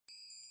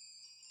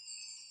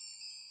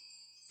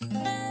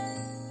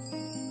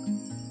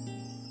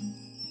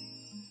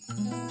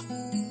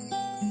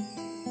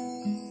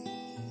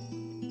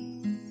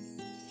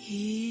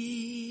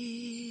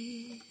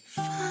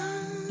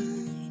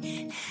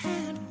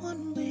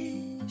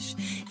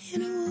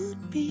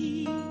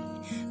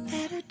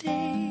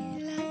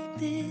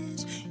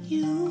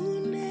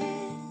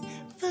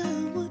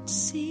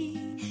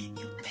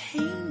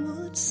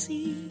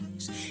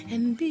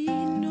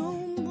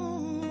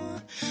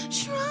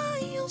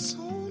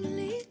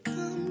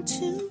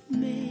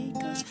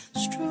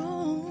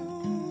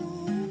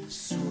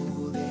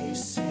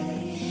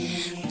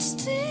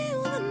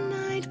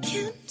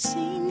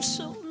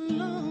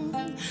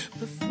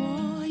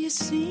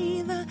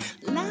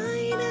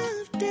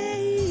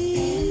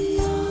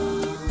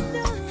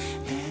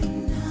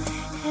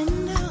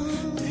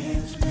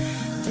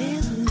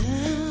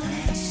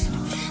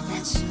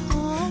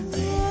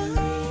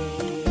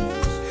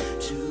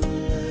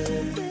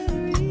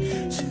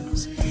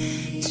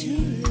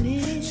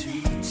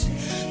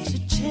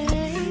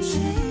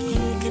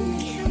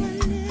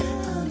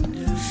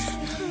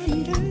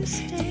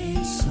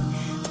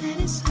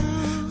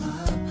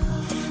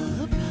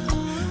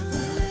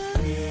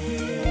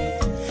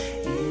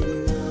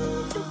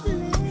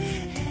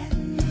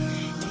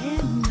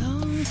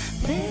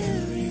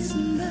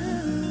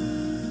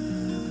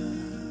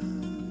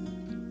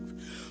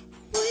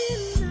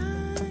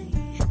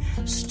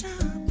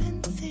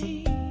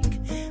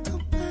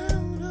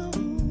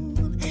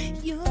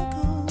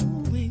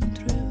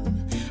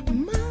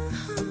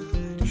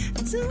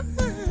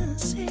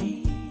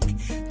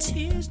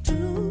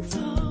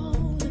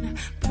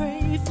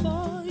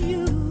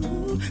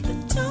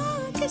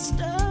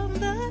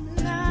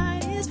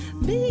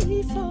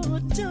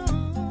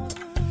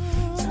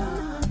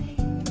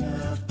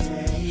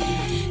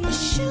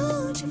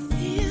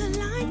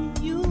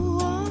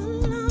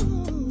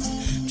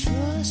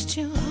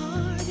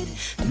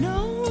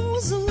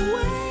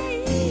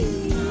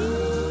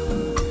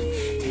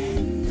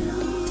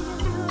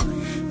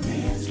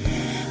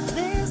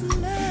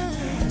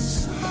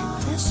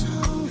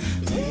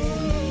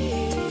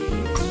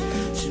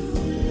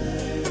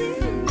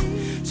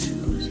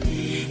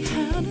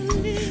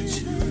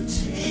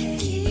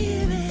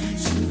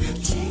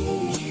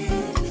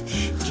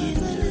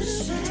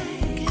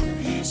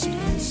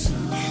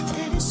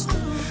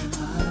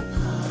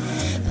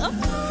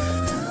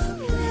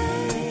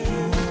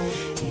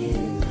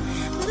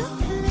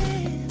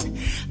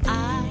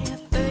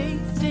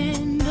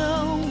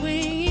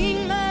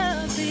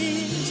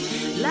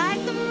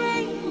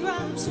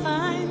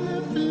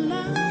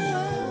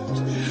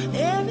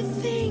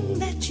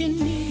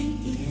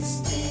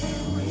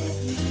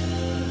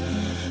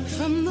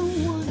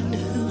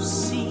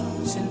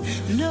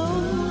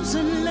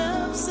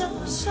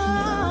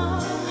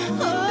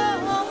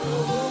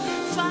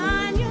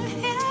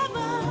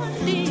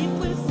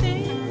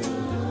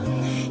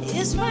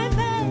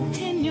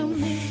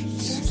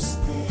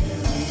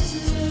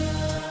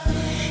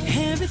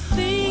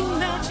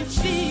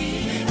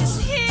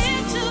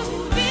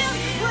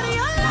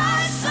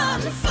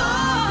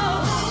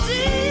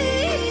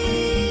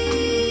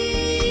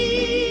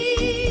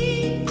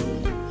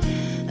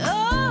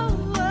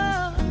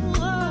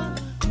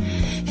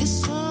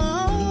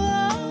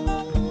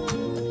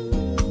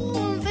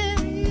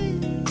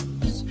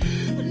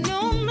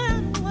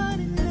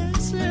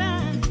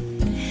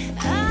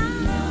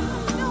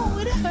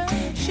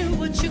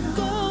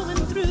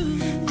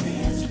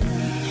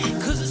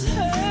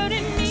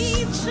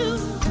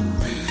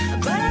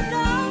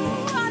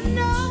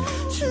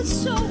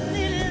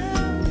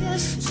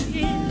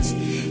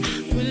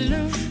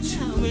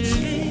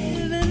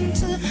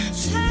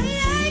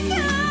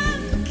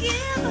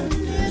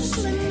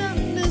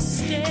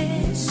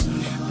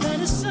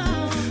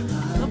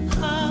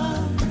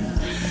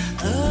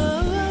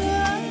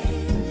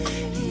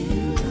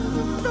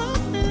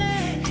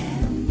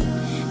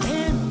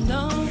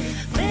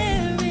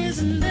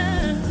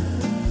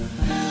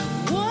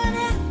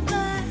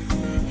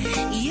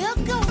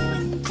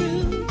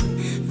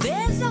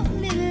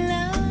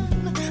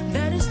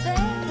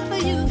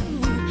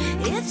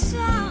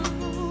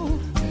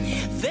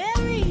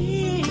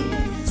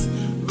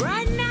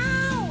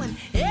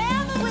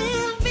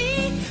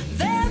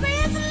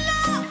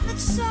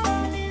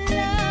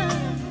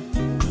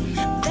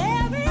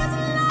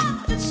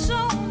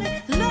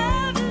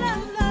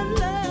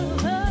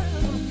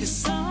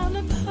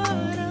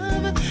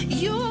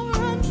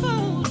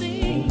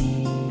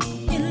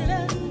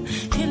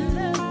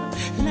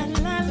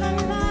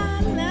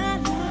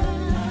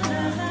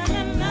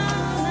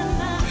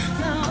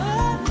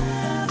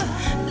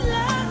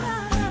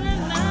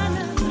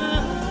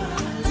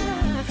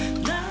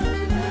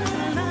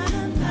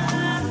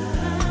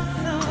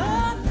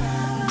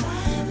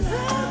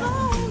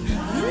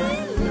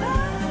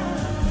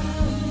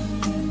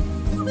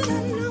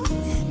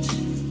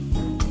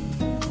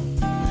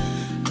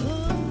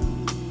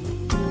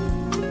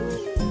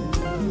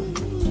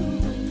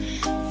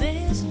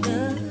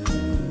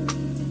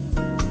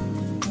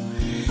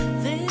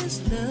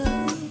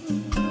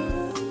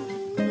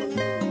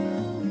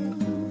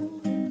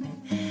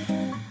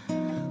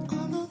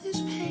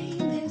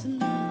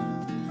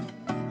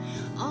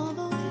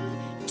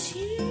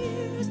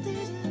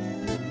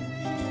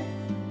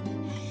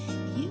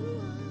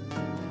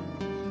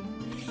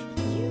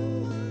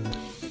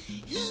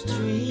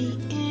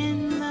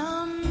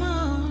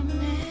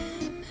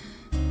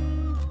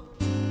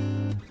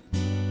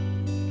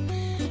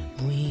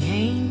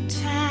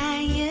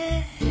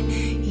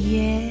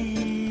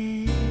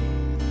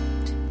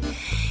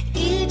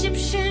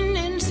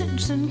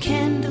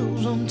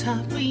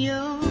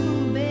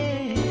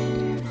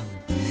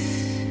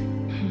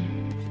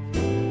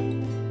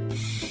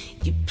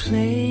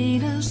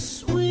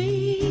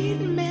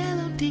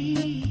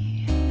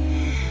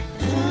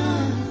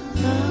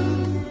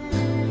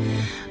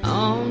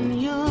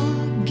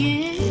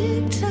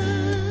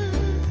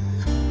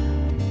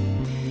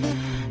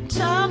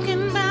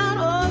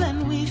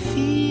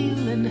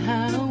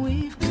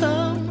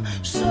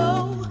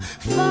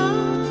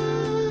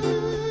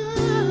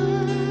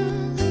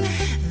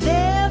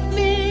There've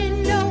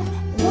been no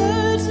words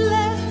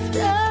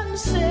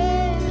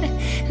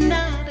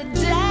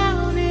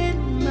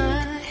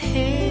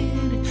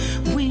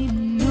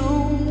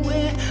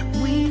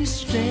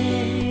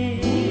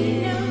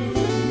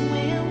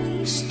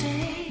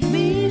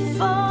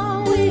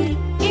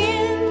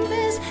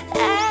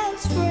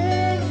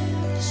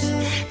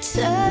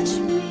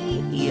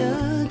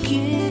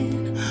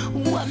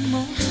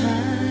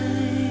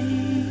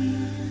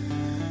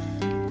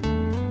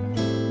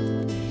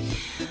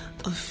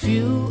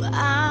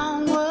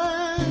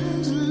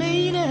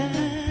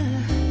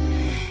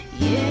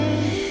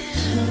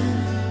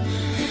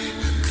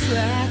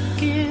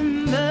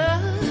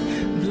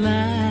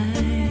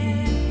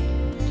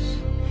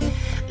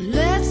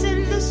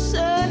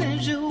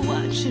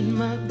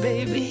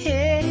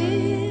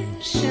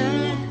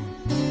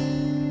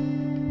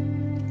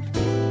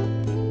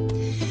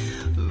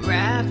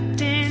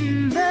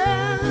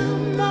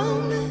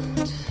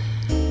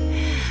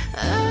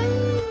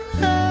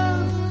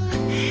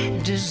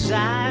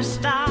fire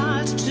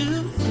starts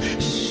to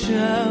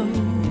show.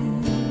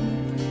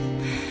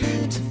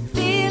 To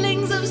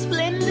feelings of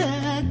splendor,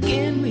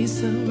 again we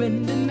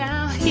surrender.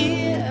 Now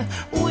here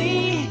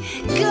we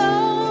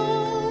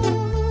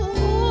go.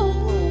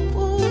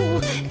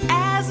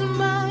 As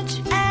much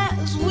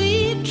as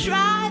we've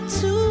tried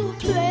to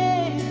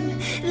plan,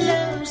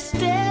 love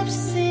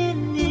steps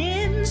in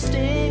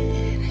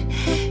instead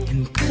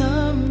and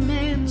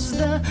commands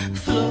the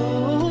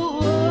flow.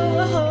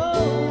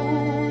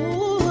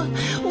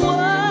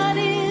 What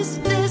is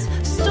this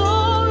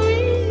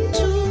story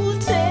to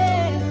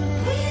tell?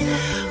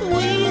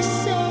 We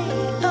say,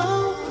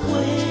 oh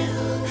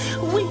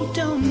well, we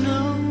don't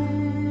know.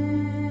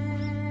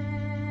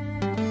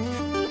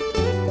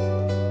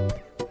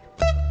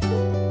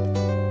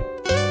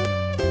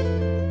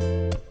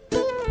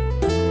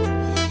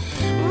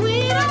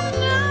 We don't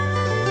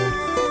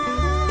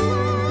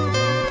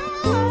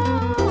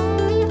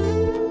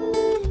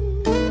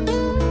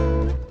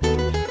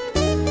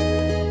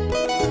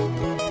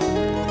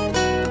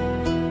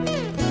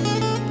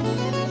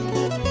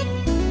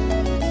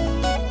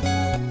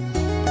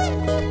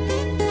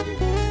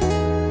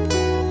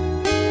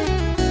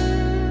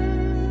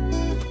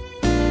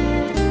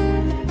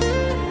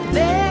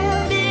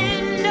There've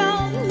been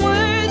no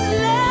words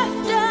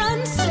left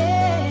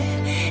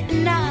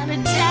unsaid, not a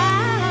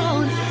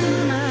doubt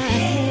in my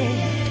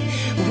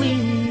head. We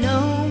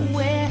know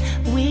where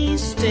we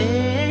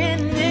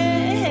stand.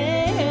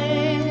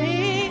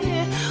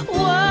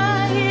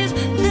 What is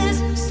this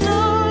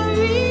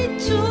story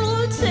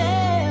to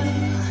tell?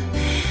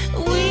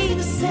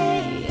 We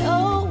say,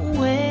 oh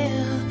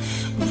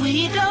well,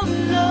 we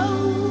don't know.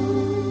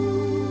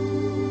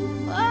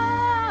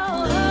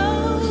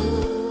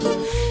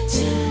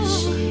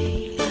 Touch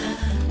me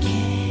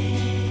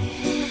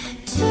again.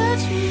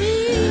 Touch me.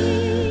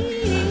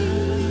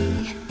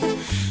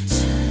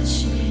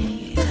 Touch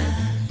me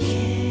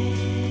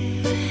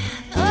again.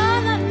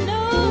 All I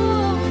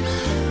know,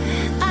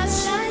 I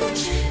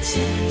touch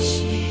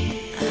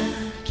me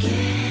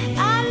again. I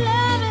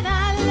love it,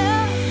 I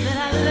love it, I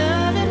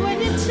love it when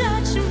you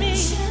touch me.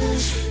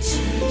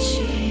 Touch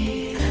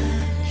me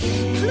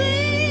again. Please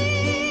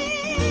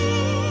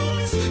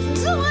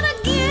do it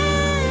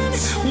again.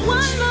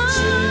 One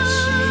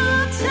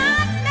more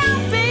time now,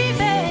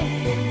 baby.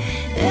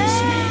 Touch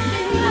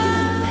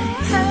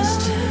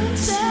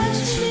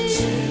me.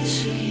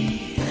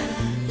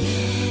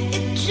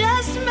 It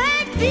just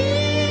may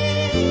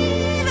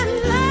be the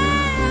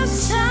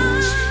last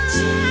time.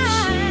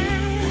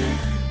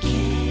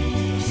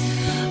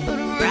 But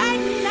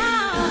right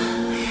now,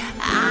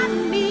 I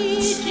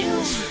need you.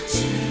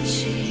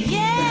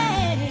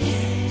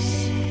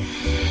 Yes.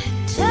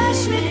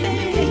 Touch me,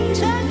 baby.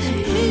 Touch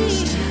me.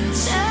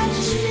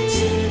 Touch me.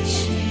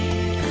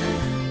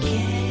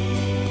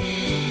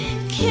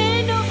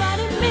 Can't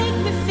nobody make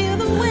me feel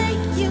the way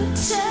you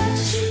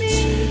touch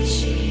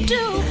me.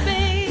 Do,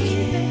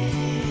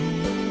 baby.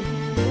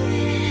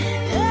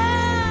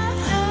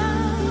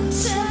 Oh,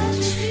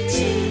 touch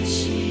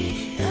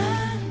me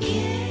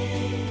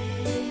again.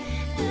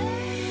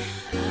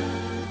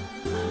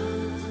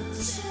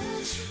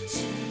 Touch me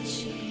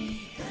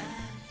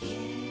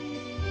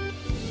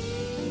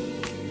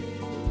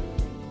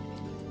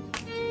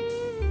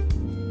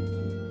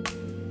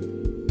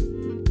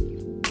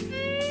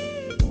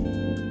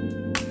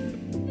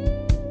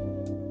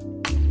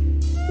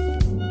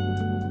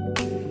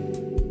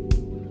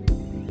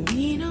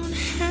We don't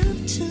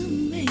have to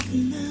make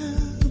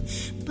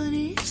love, but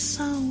it's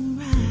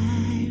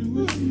alright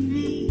with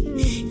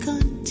me.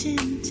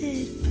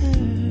 Contented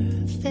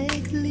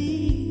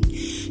perfectly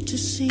to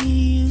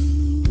see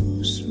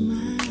you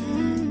smile.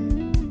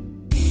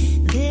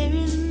 There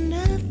is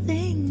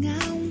nothing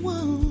I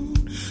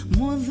want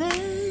more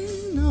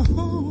than to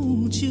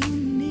hold you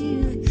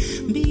near,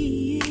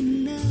 be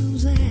in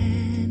love's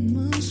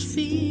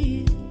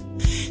atmosphere.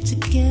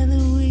 Together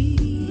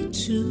we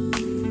two.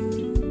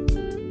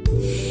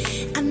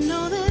 I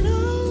know that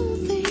all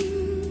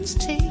things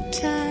take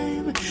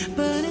time,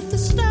 but if the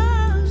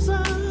stars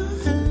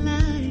are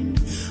aligned,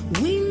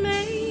 we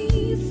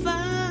may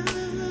find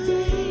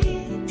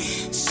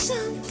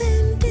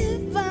something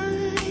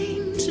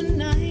divine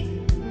tonight.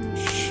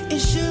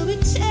 And should we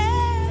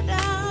tear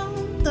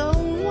down the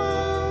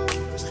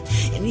walls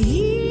and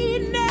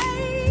hear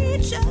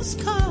nature's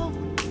call,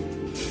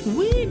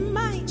 we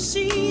might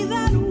see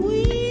that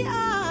we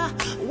are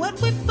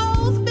what we've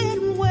both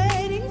been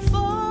waiting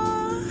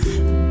for.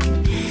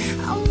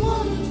 I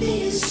wanna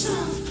be a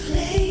soft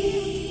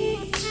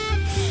place.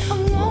 I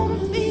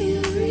wanna be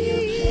a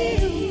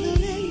real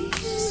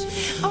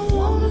place. I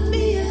wanna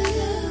be a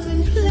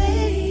loving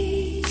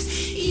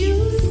place. You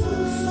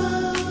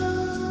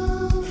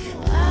fall.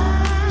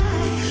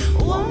 I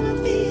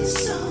wanna be a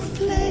soft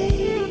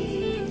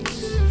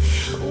place.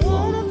 I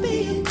wanna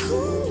be a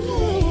cool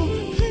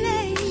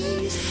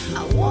place.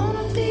 I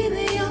wanna be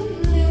the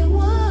only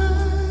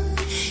one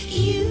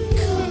you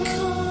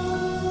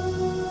call.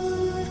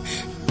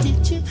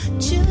 Did you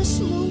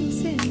just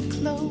move in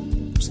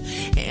close?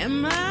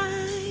 Am I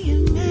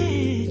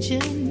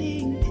imagining?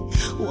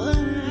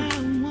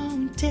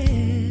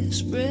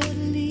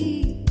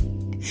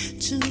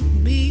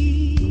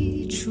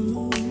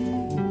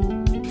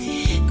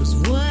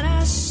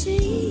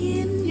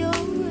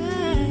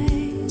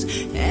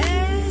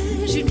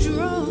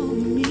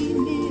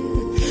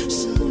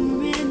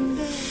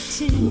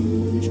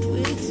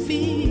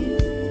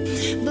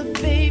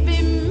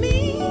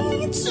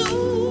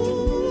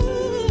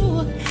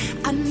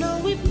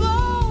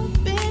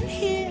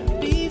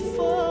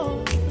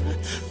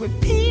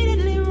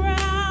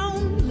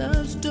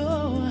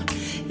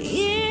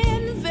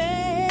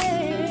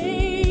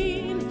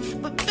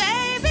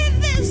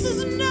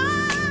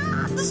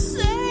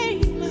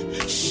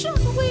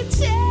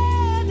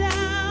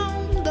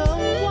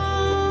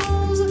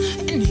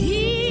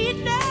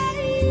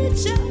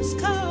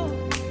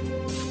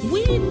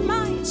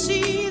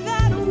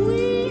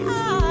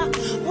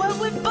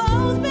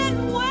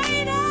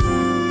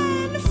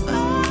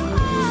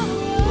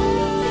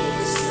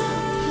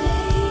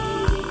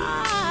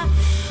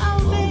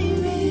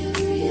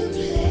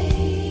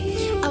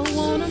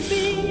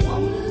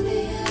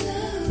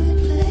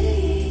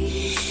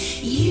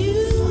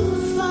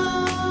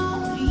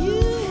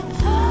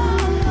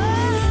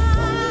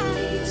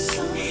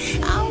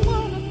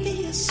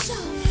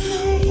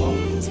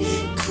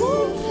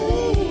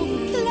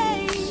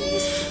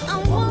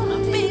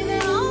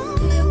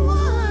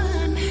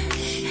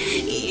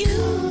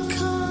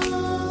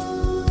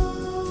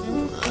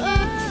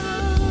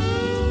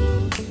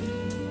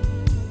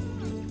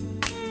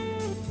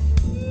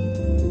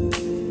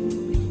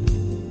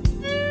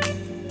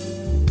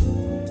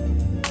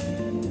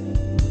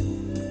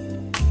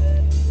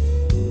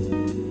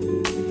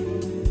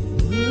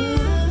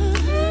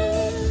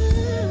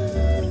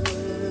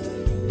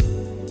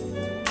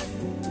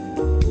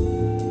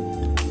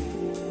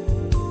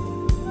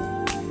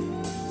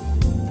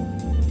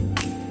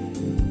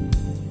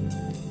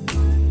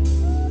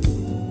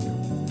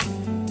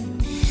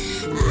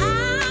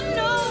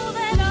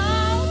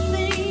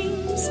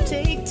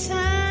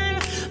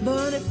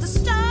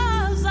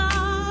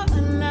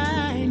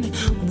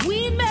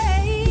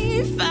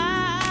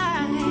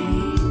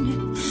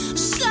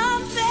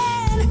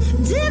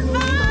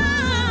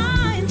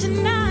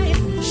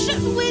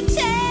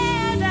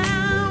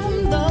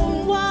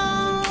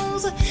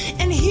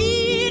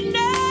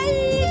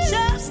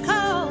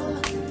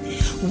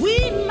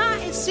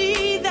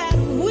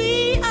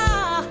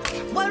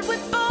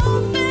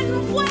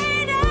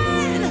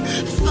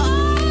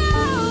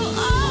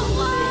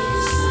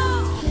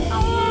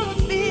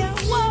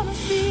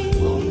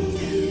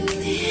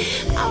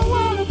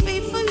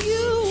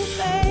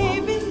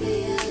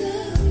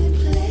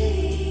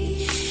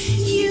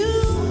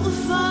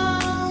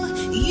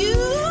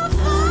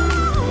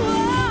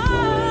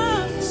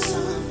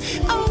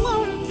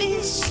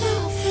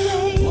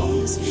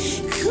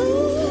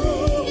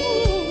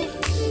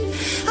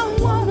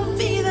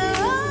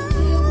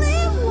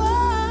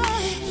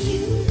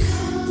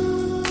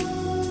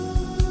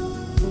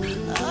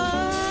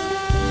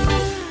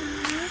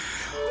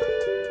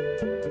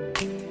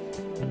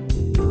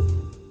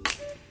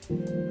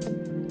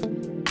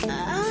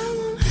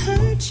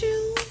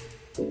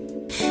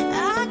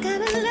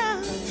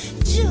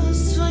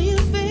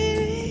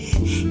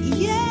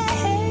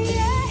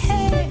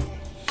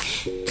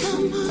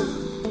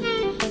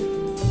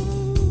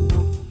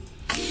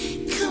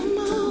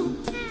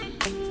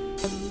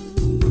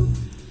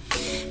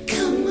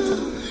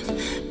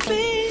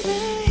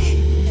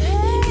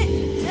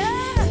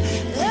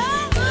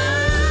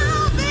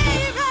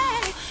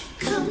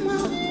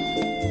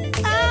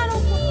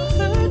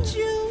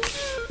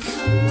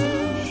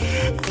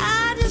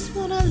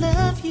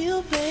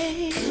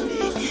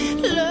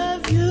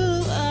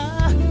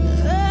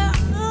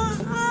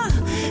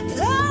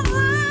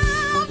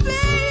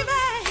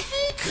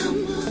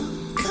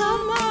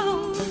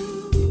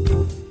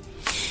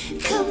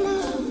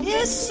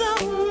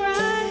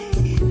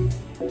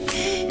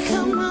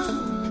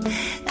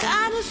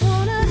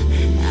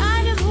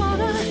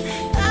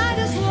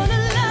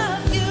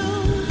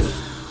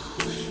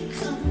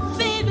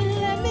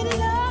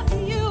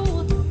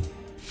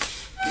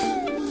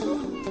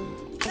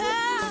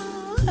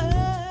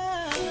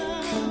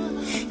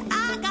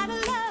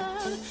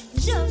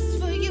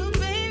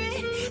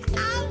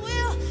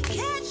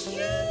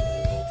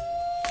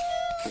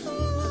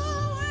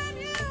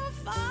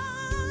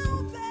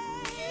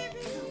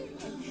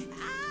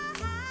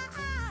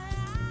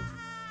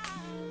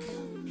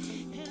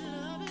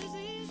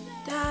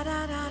 Da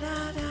da da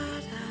da da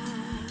da.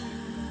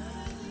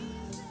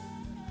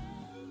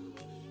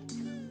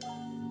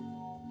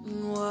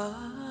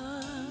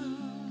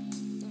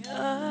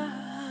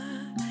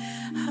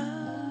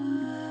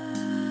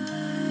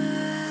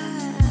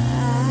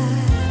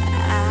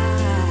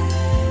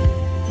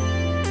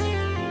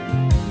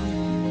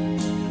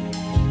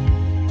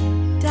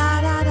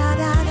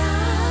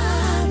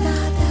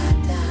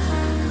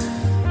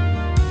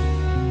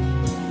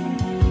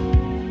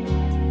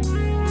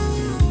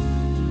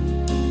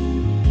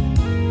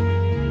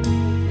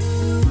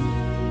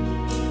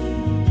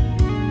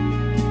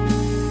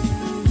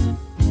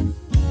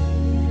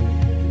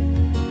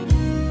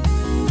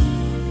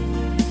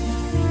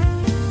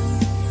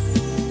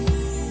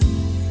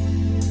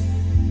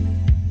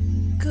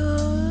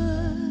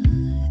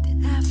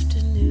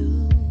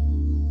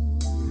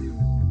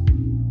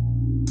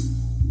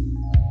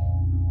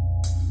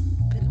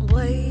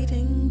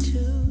 Waiting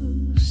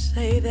to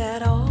say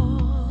that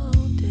all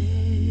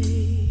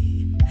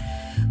day.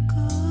 Good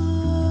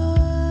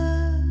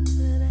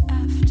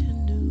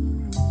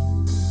afternoon.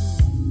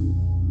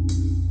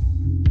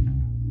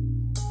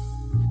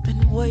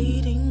 Been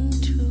waiting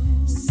to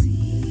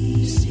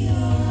see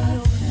your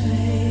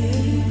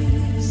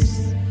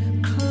face.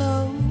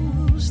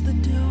 Close the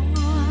door.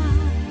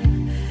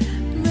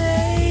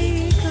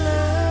 Make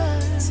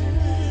love to me.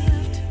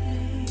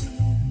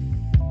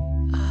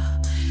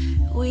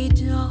 We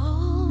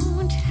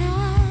don't have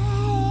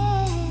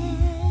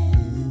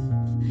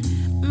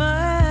much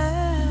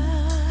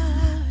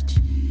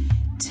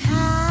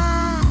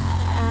time.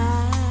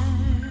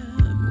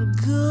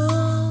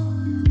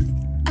 Good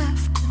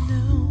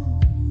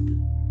afternoon.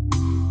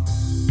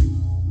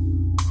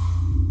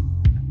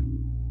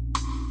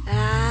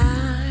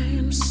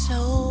 I'm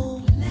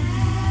so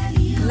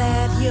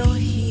glad you're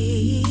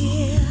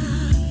here.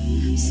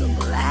 So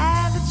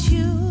glad that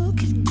you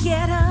could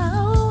get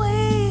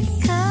away.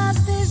 'Cause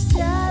there's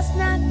just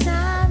not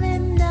time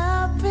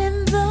enough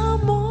in the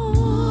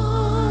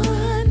morning.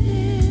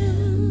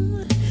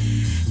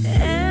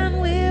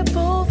 And we're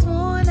both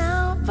worn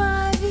out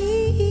by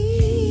the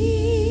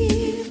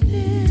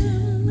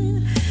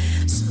evening.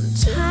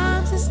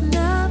 Sometimes there's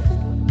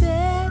nothing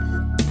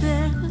better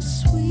than a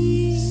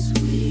sweet,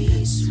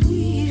 sweet,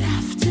 sweet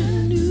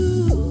afternoon.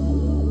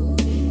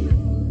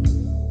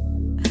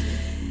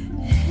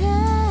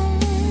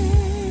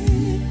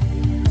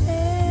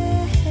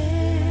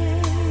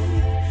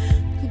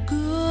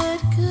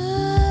 Good,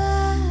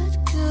 good,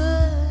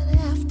 good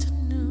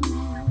afternoon.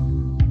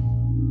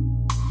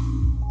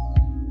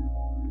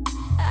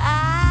 I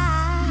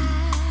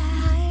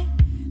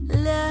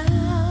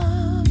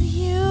love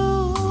you.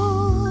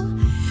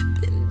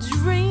 Been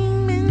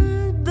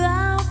dreaming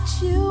about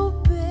you,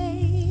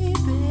 baby.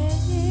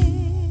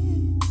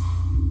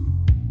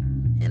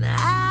 And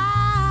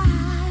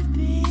I've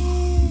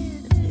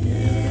been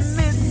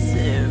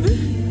missing.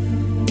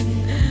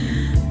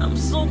 I'm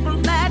so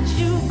glad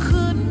you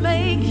could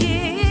make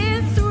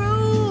it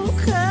through.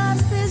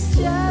 'Cause there's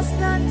just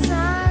not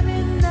time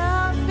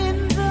enough in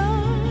the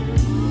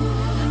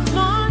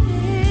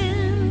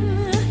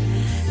morning.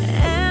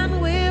 And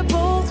we're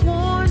both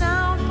worn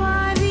out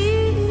by the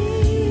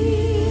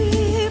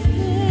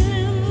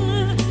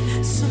evening.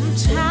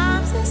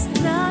 Sometimes there's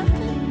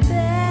nothing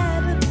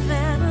better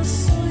than a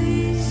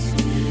sweet,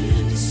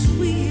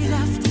 sweet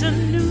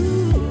afternoon.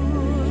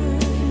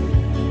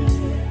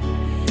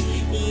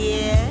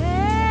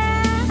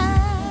 Yeah,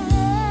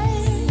 I'm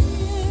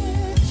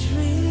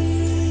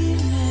dreaming.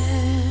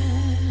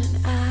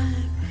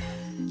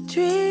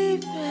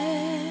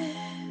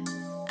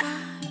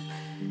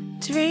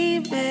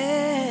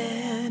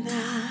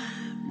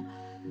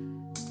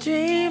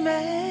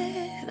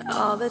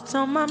 All that's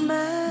on my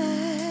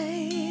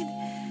mind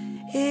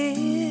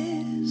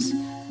is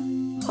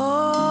I'm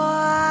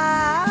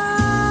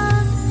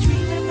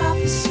dreaming about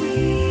the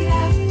sweet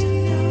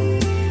afternoon.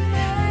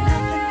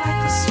 Nothing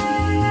like a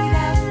sweet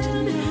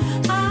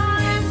afternoon.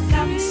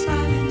 Got me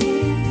smiling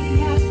in the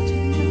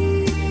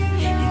afternoon.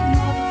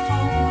 Ignore the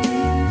phone in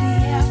the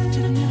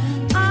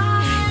afternoon.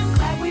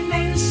 Glad we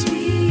made a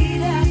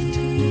sweet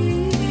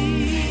afternoon.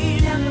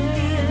 Never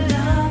be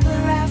another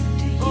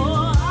after you.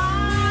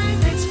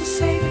 Thanks for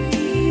saving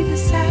me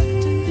this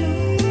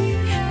afternoon.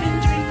 Been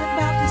dreaming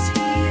about this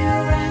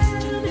here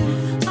afternoon.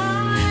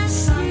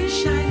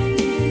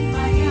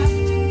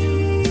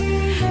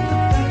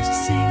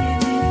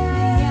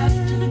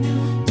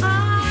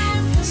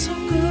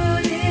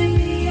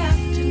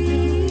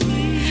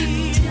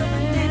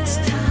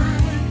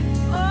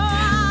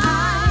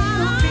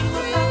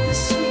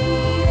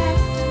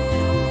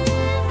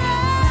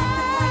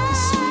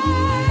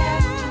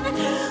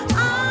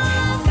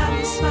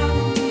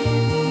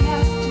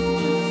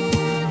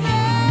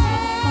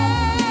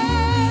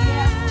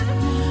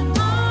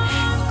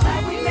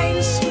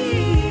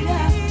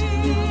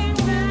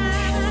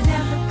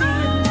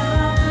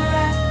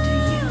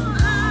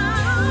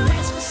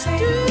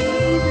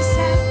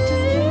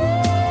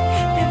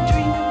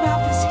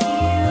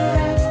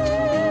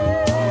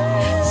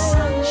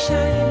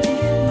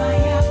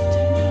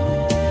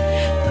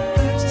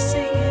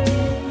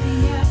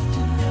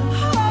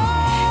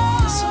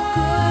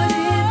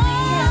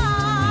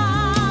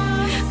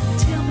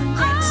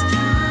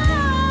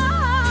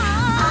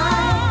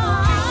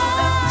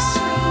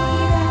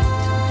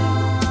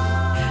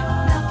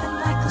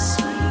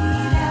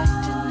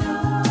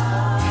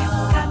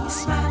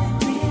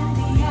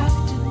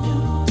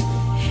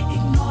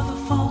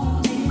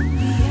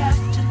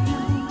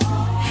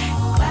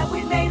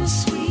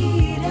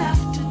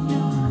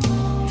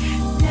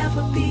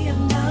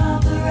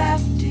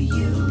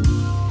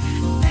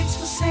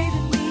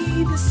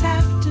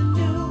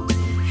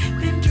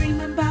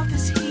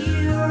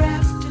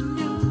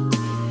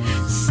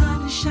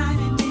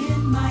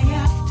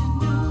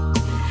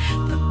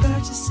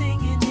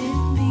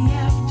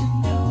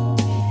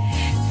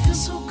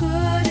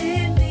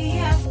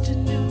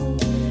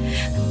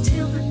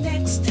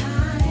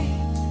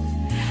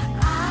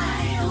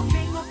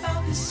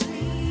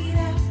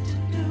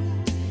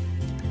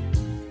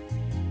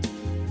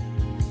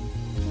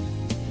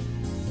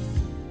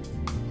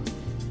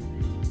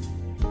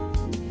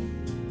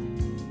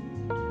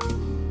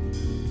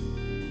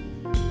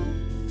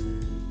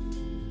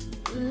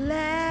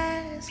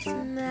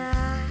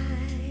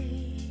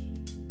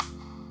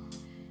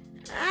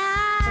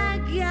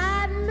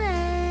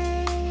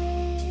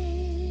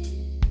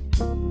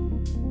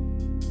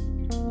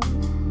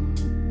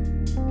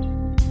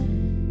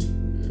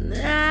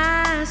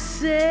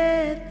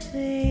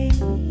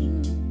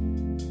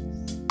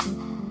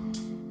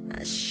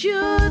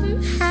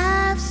 wouldn't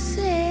have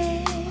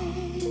said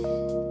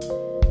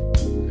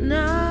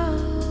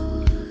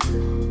no.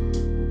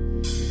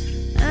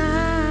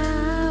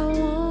 I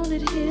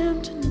wanted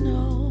him to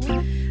know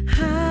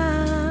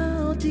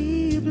how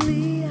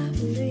deeply I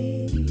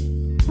feel.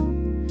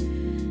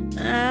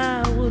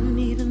 I wouldn't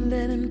even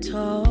let him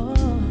talk.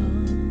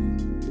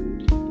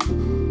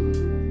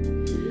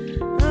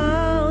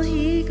 All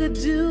he could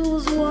do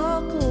was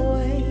walk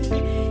away.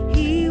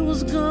 He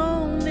was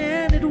gone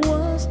and it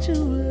was too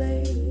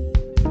late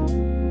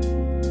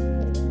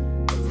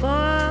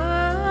for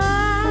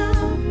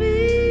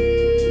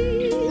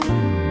me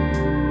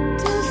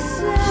to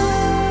say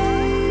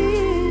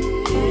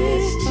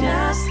it's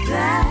just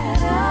that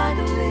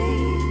ugly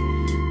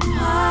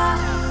part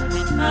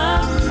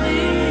of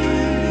me.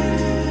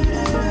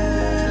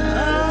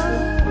 Oh,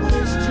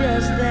 it's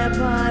just that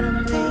part of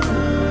me.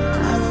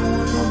 I don't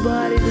want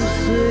nobody to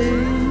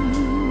see.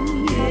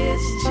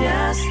 It's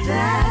just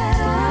that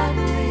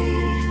ugly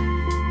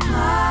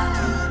part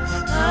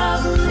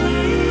of me.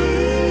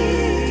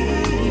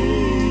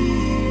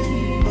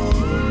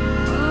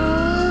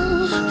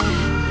 Oh,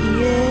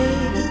 yeah.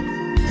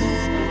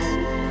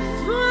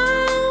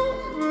 Phone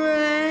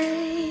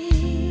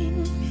rang.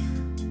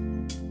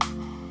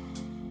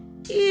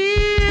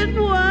 It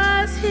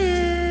was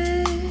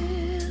him.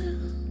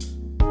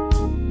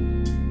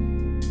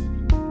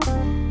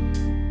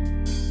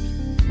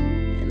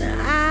 And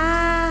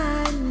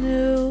I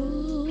knew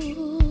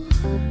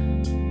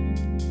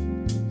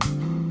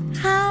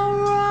how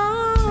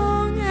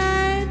wrong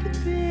I'd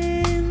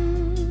been.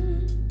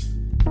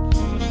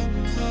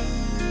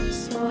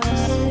 So I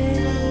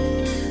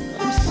said,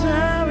 I'm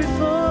sorry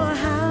for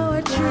how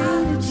I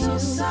treated you.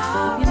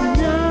 You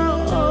know,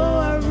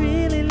 I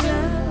really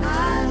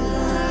love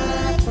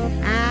you.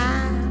 I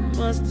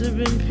must have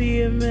been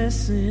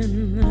PMSing,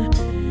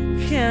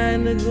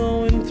 kinda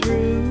going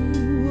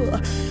through.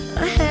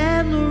 I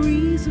had no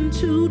reason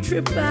to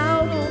trip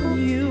out on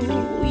you.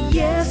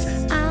 Yes,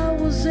 I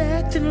was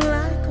acting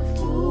like a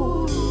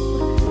fool,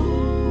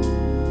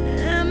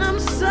 and I'm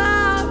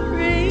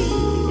sorry.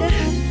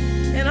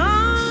 And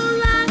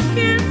all I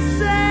can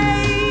say,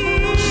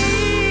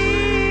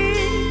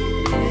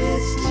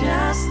 it's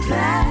just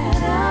that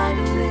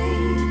ugly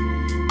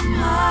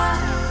part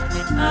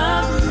of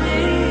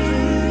me.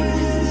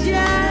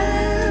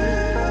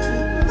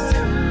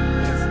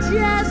 It's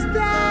just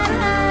that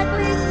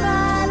ugly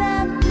part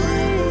of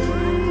me.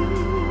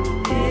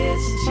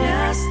 It's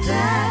just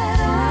that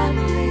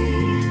ugly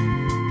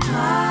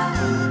part.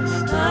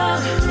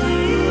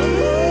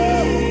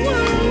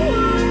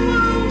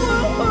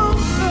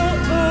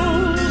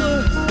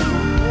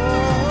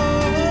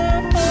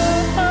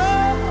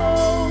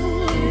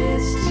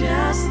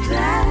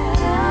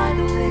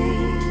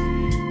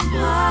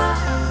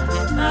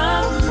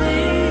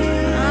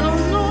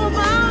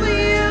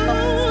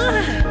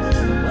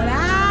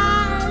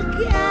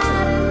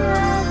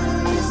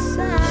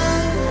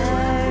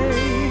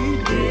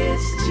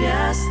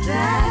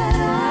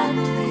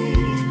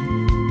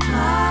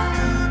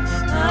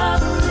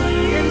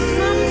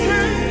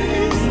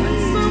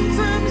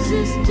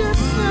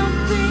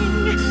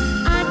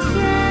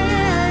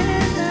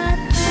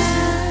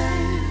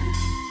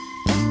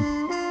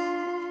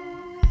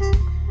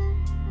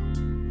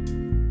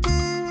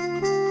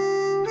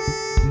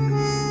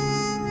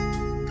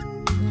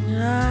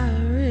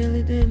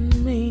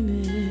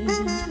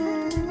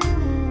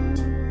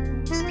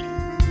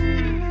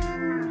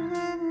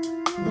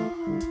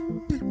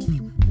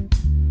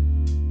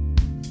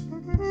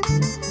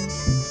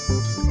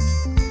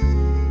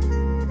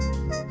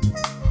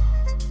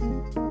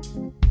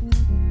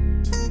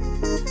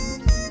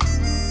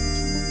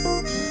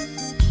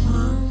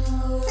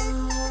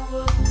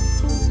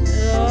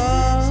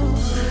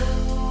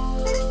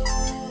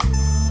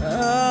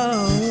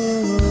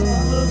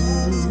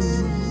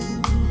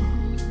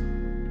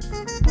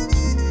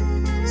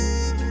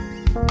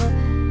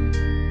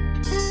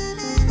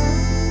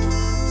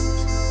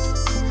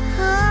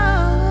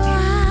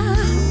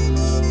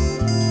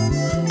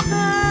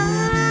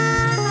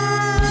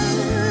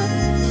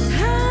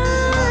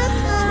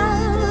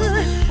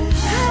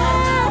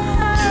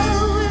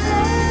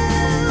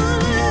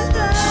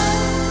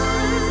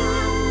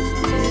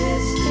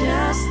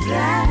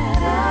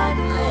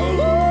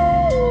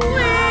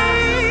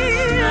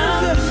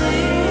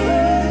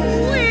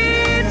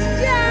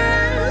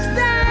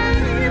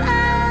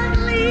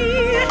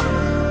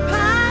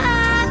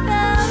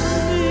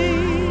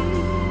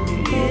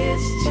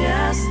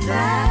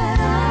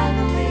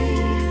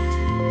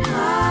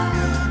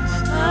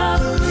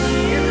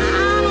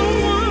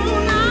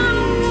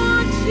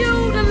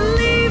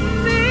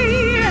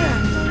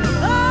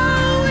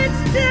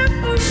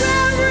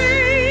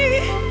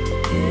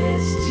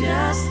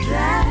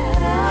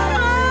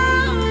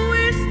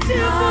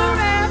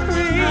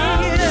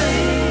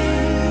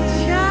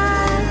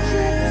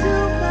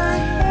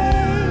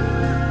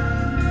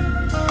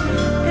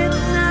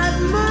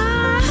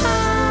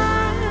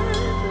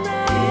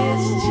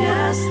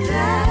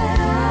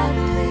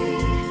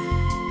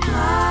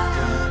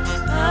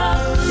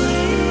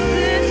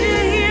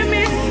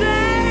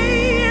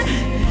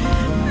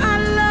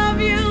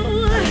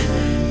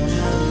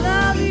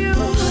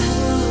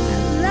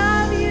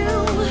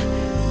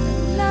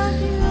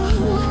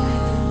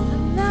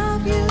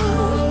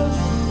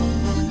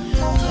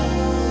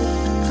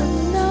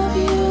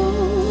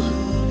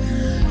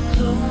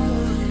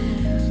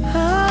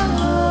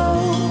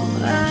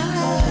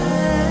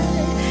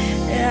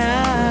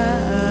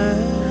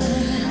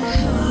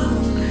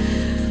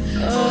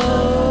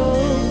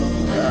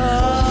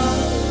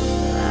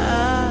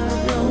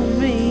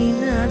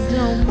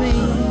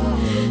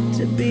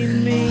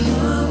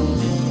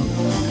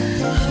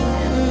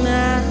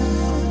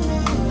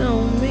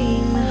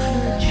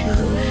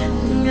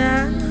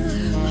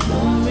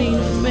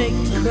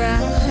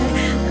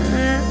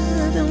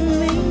 I don't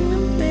mean to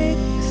make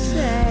you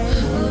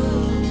sad.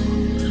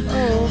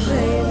 Oh,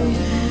 baby,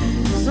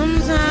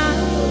 sometimes I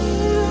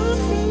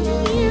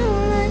feel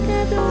like I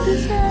don't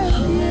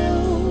deserve you.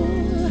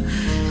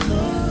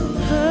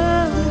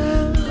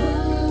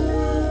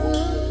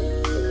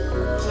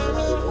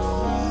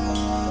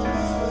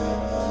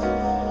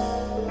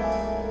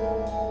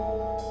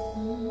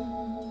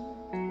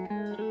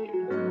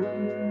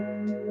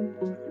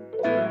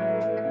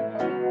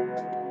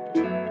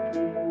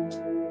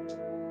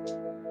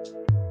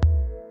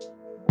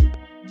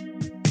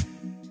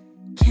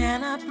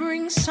 Can I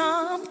bring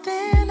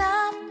something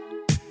up?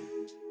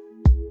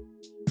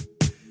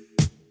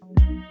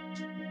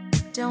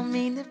 Don't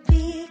mean to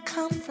be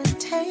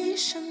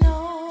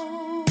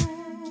confrontational,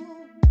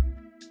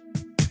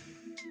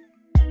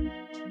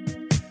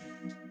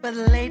 but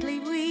lately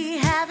we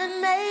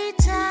haven't made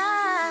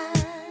time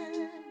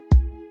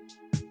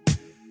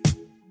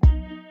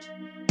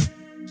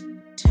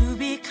to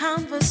be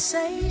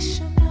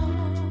conversational.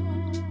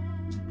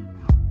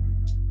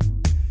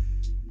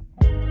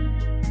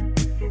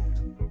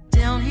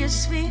 Down here,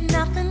 sweet,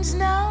 nothing's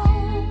no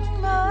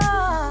more.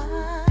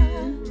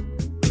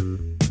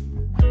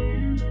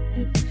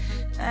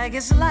 I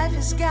guess life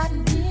has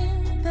gotten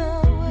in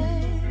the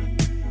way.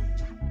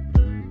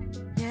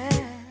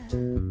 Yeah.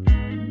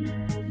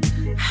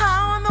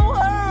 How in the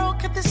world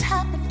could this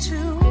happen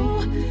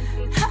to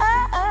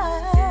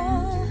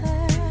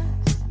us?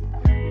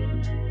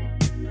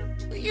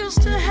 We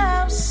used to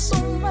have so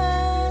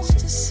much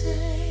to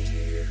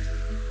say.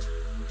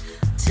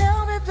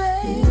 Tell me,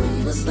 baby,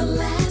 when was the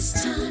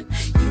last time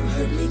you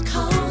heard me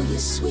call you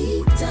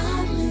sweet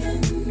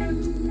darling?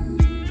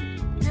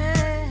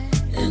 Yeah.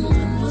 And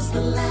when was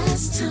the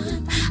last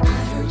time I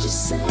heard you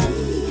say,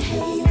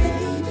 hey,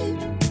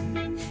 baby?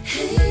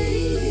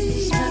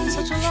 Hey,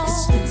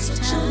 it's been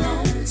such a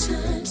long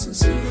time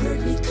since you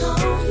heard me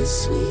call you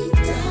sweet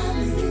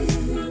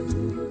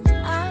darling.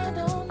 I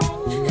don't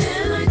know,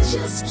 and I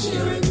just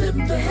can't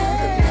remember the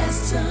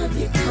last time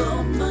you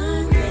called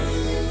my name.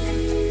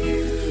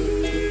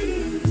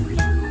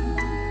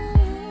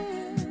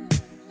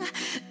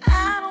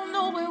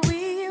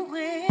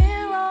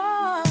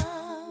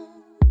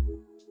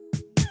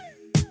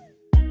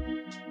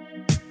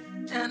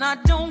 And I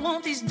don't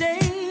want these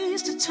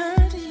days to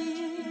turn to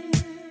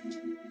years,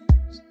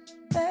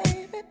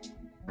 baby.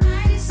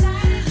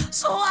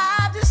 So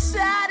I've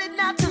decided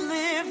not to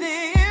live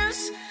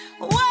this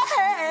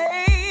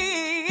way.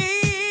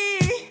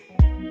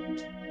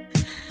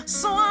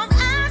 So I'm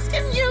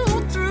asking you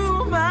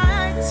through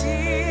my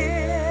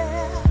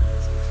tears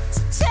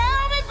to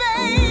tell me,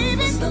 baby, when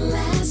was the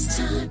last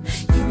time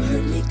you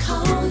heard me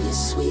call you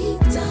sweet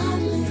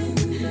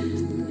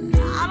darling?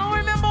 I don't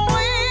remember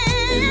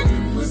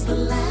when was the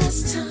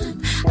last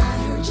time I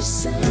heard you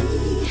say,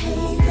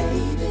 hey,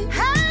 baby.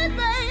 Hey,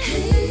 baby.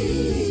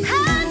 Hey,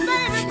 hey,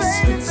 baby, baby.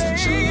 It's been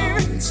such a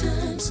long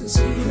time since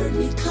you heard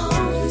me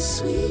call you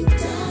sweet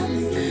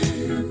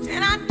darling.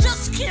 And I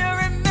just can't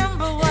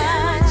remember why.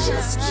 And I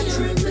just can't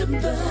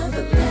remember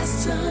the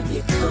last time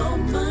you called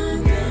my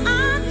name.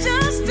 I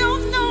just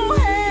don't know,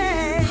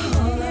 hey.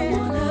 All I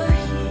wanna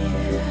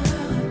hear,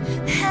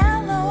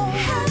 hello,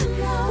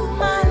 hello,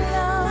 my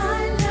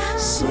love,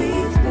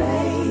 sweet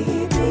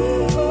baby.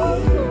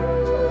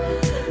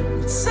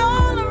 It's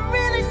all I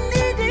really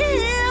need to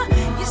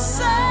hear you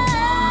say.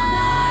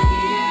 I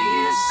hear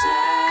you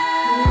say.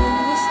 When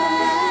was the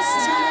last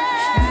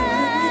time you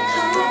heard me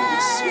call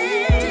you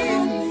sweet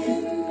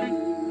darling?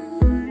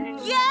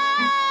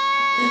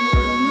 Yeah. And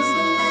when was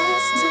the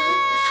last time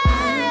I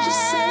heard you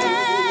say,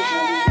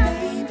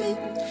 hey,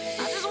 baby?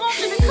 I just want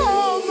you to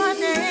call my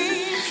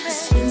name.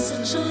 It's been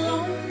such a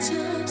long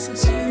time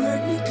since you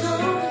heard me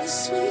call you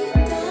sweet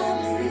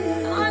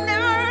darling. I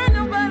never heard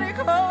nobody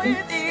call you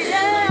dear.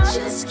 I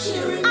just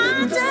can't remember.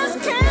 I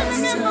just can't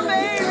remember,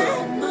 baby.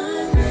 Call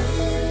my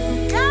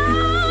name.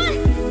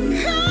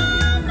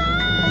 Call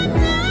my name.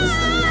 When was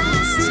the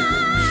last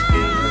time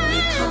you heard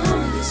me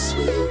call you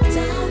sweet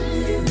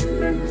darling?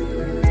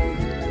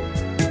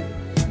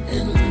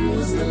 And when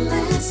was the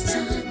last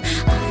time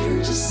I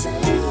heard you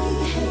say,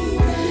 hey,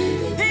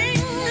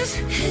 baby?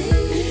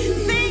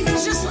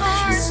 Things just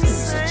aren't the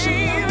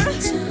same.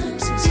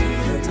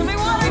 Tell me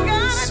what I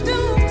gotta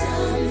do,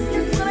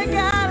 what I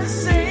gotta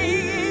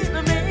say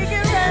to make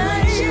it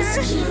right. I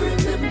just can't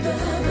remember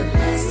the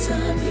last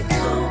time you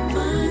called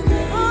my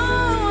name.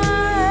 Oh,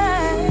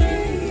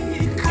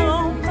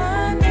 call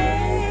my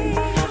name.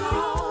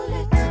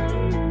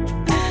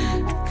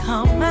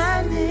 Call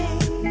my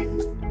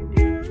name.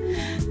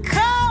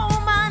 Call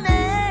my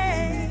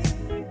name.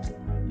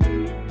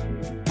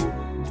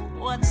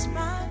 What's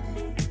my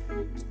name?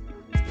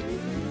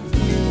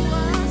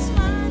 What's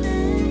my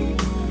name?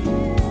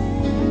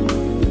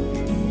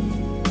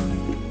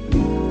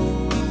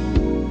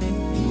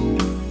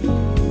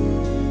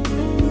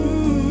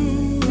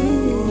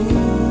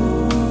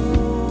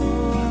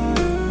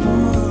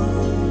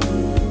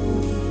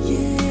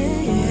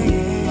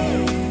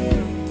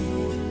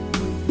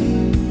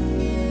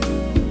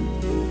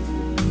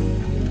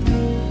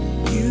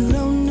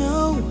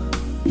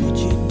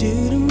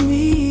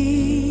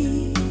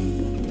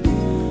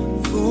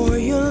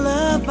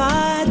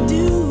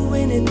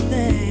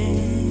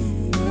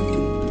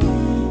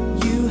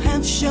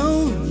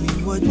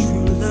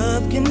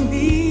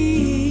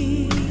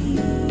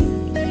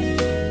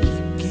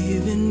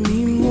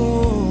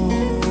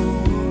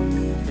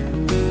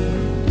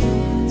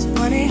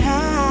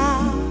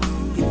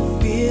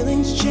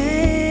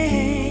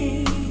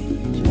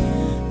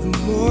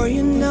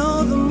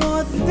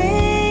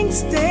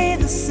 stay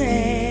the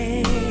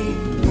same.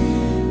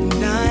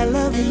 And I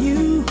love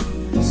you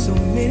so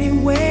many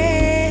ways.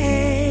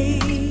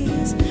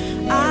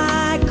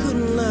 I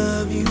couldn't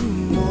love you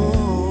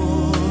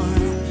more.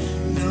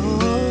 No.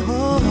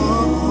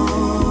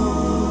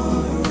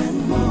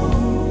 And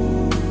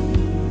more.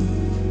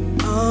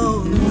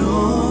 Oh no.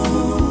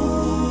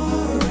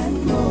 And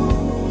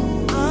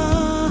more.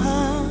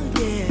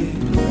 Yeah.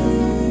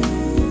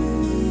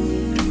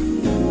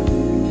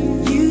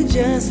 You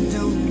just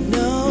don't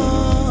know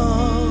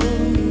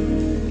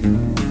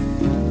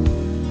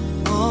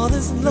all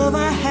this love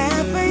I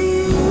have for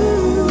you.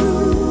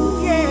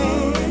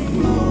 Yeah.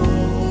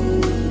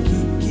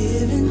 Keep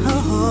giving.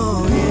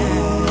 Oh yeah.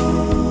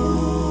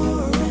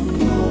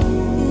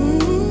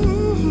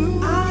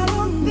 I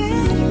don't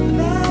think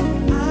that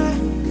I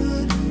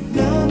could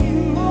love you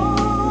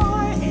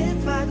more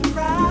if I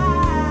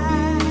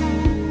tried.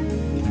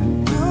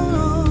 No.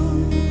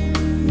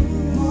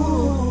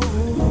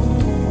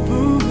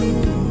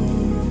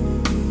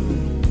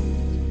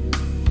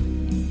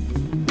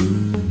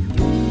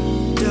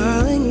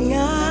 Darling, I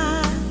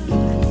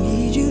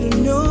need you to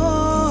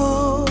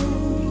know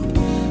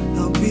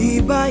I'll be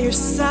by your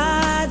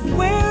side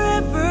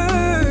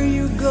wherever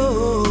you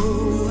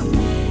go,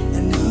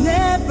 and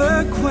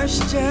never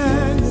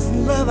question this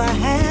love I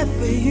have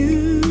for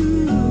you.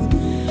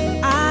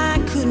 I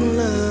couldn't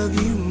love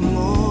you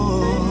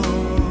more.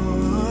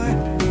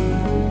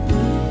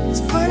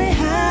 It's funny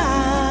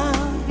how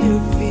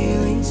your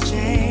feelings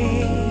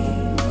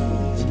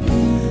change.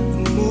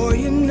 The more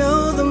you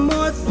know, the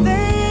more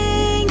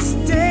things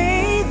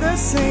stay the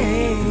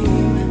same.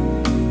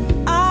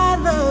 I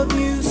love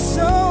you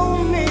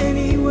so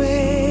many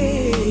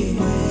ways.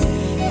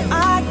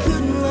 I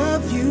couldn't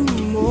love you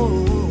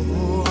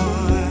more.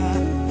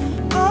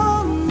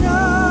 Oh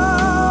no.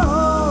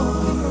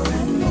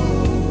 And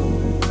more.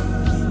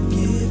 Keep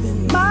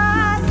giving,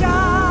 my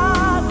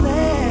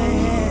darling.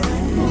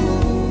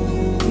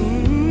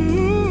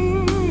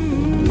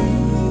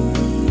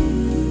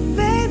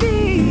 Baby,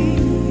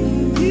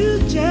 you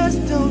just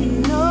don't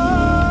know.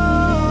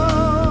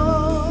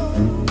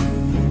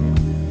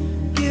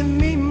 Give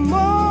me more.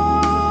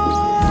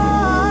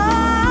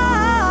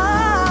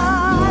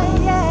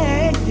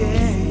 Yeah,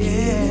 yeah,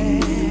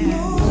 yeah.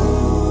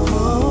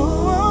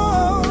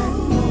 Oh,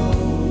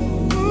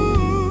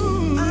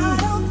 I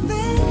don't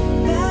think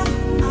that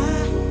I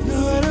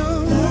could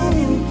love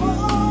you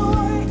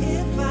more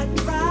if I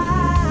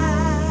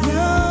tried.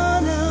 No,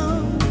 no,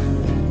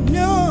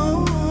 no.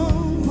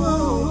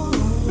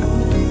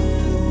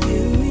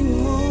 Give me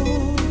more.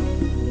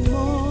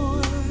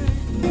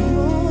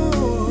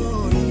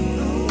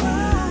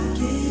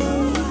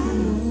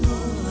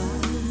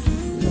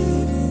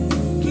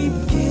 Keep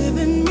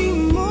giving me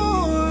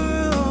more.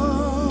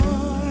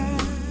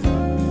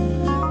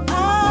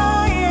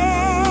 Oh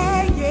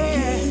yeah,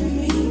 yeah.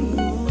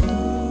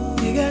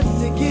 You got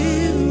to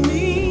give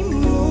me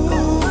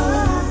more.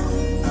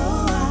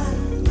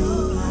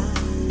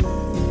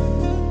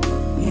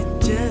 You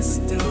just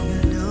don't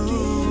know.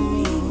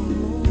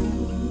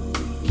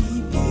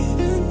 Keep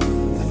giving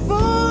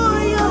for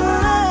your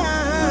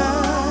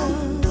love.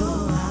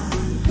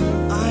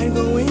 I'd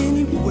go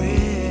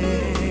anywhere.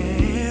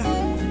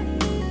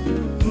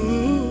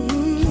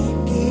 Keep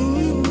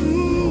giving me.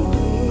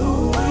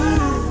 Oh, I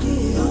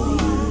give.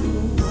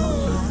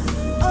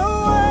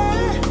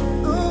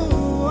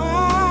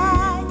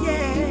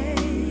 Yeah.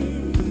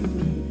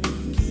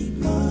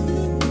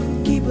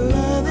 Keep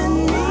loving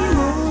me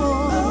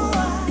more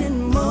and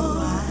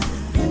more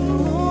and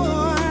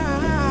more.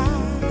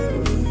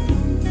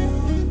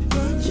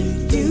 But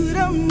you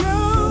don't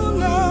know,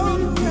 no.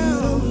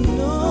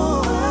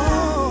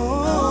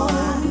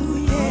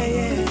 Yeah,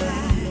 yeah.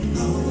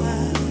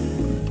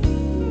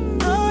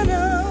 Oh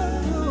no.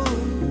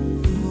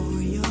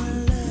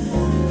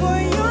 For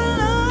your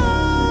love,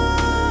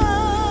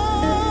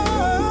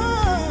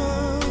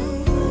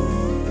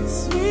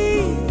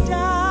 sweet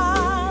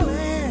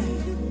darling.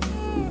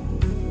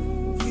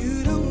 You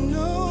don't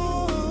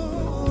know.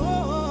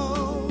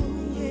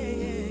 Yeah,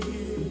 yeah,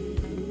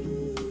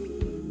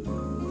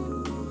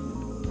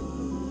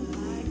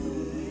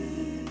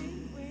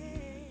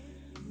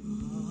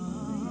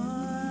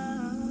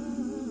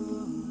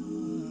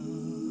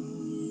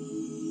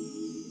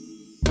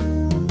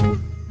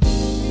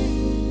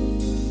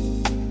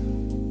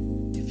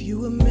 if you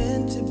were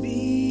meant to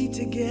be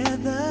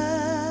together,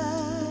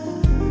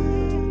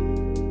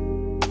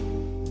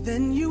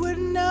 then you would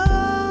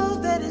know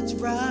that it's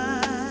right.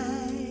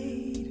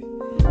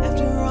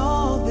 After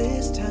all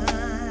this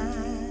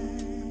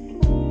time,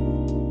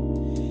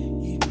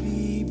 you'd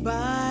be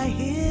by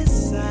his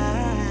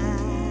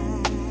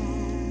side.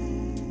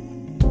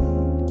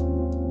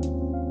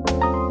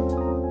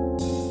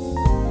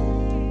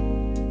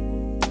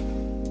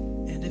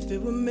 And if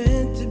it were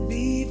meant to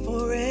be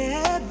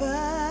forever,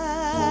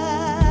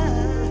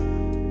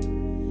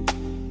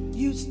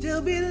 you'd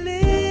still be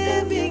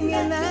living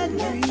in that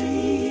dream.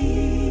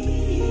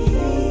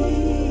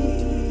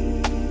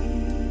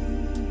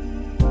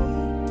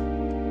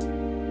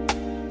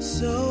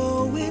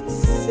 So it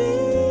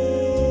seems.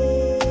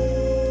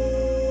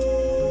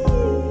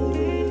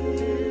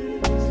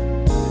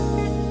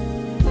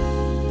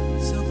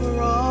 So for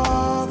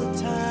all the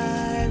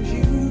times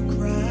you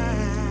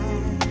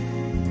cried,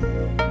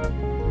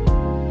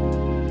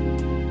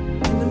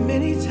 and the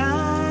many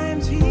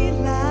times he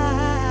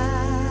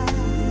lied,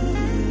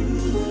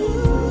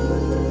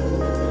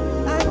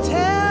 I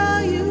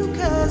tell you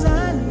 'cause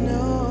I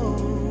know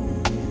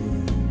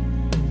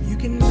you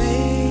can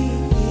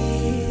make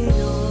it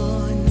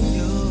on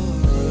your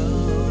own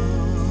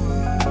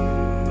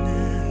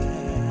now.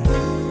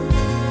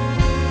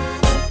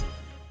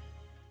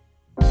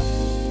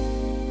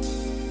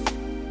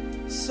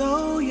 So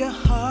your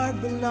heart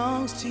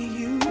belongs to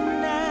you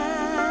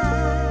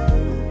now,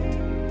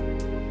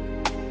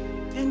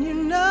 and you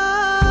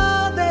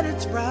know that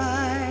it's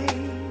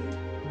right,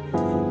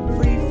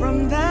 free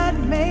from that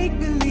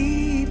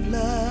make-believe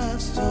love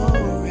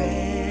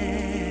story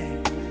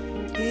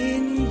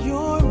in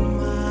your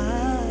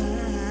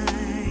mind.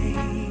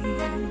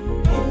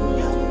 In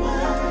your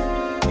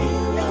mind, in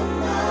your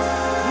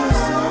mind. You're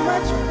so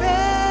much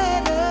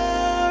better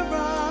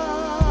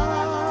off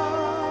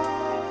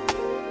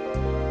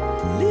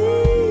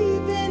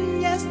leaving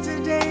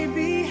yesterday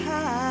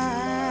behind.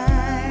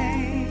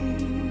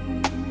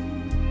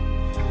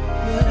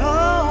 But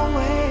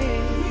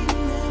always,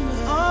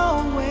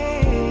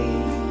 always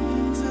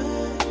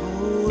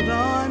hold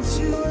on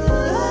to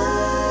love.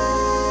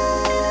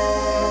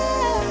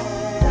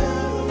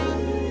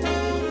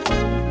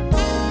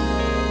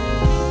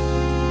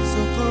 So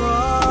for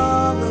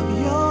all of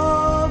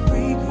your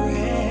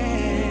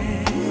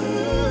regret,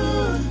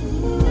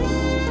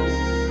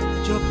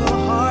 your poor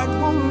heart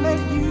won't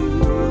let you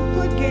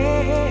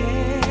forget.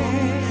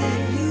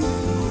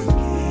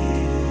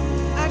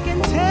 I can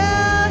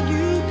tell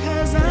you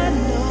 'cause I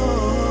know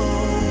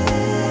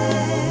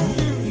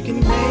you can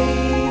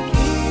make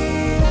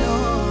it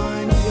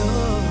on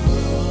your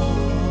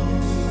own.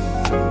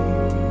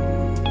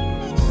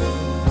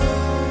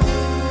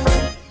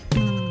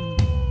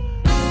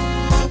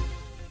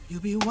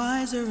 You'll be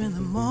wiser in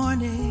the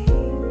morning,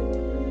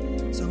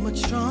 so much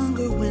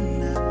stronger when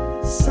the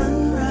sun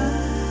rises.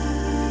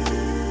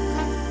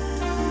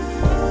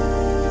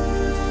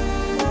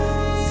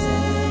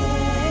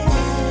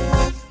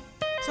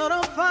 So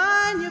don't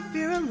find your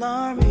fear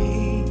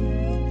alarming.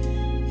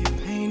 Your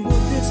pain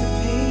will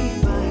dissipate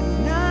by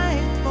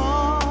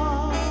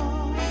nightfall.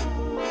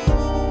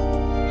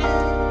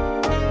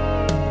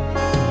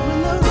 When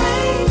the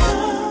rain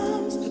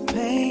comes, the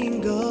pain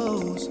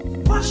goes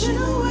washing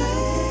away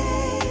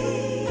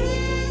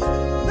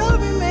the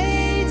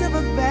remains of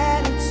a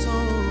battered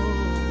soul.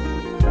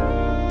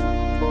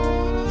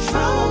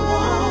 Trouble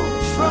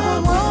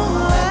won't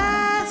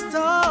last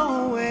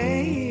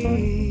always.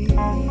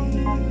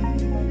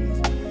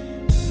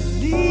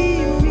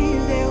 Believe me,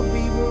 there'll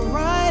be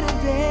brighter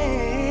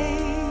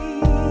days.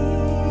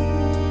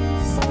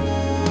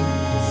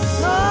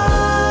 So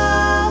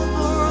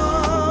for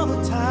all the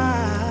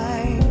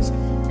times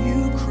you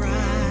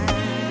cried,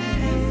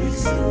 every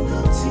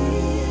single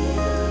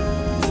tear,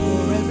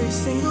 for every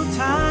single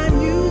time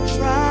you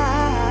tried,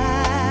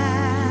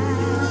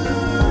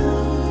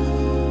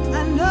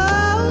 I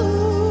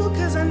know,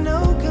 'cause I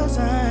know, 'cause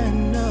I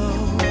know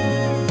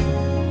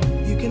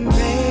you can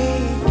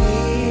make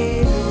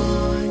it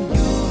on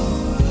your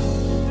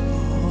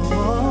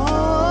own.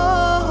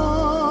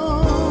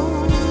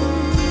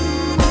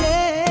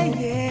 Yeah,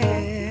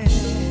 yeah.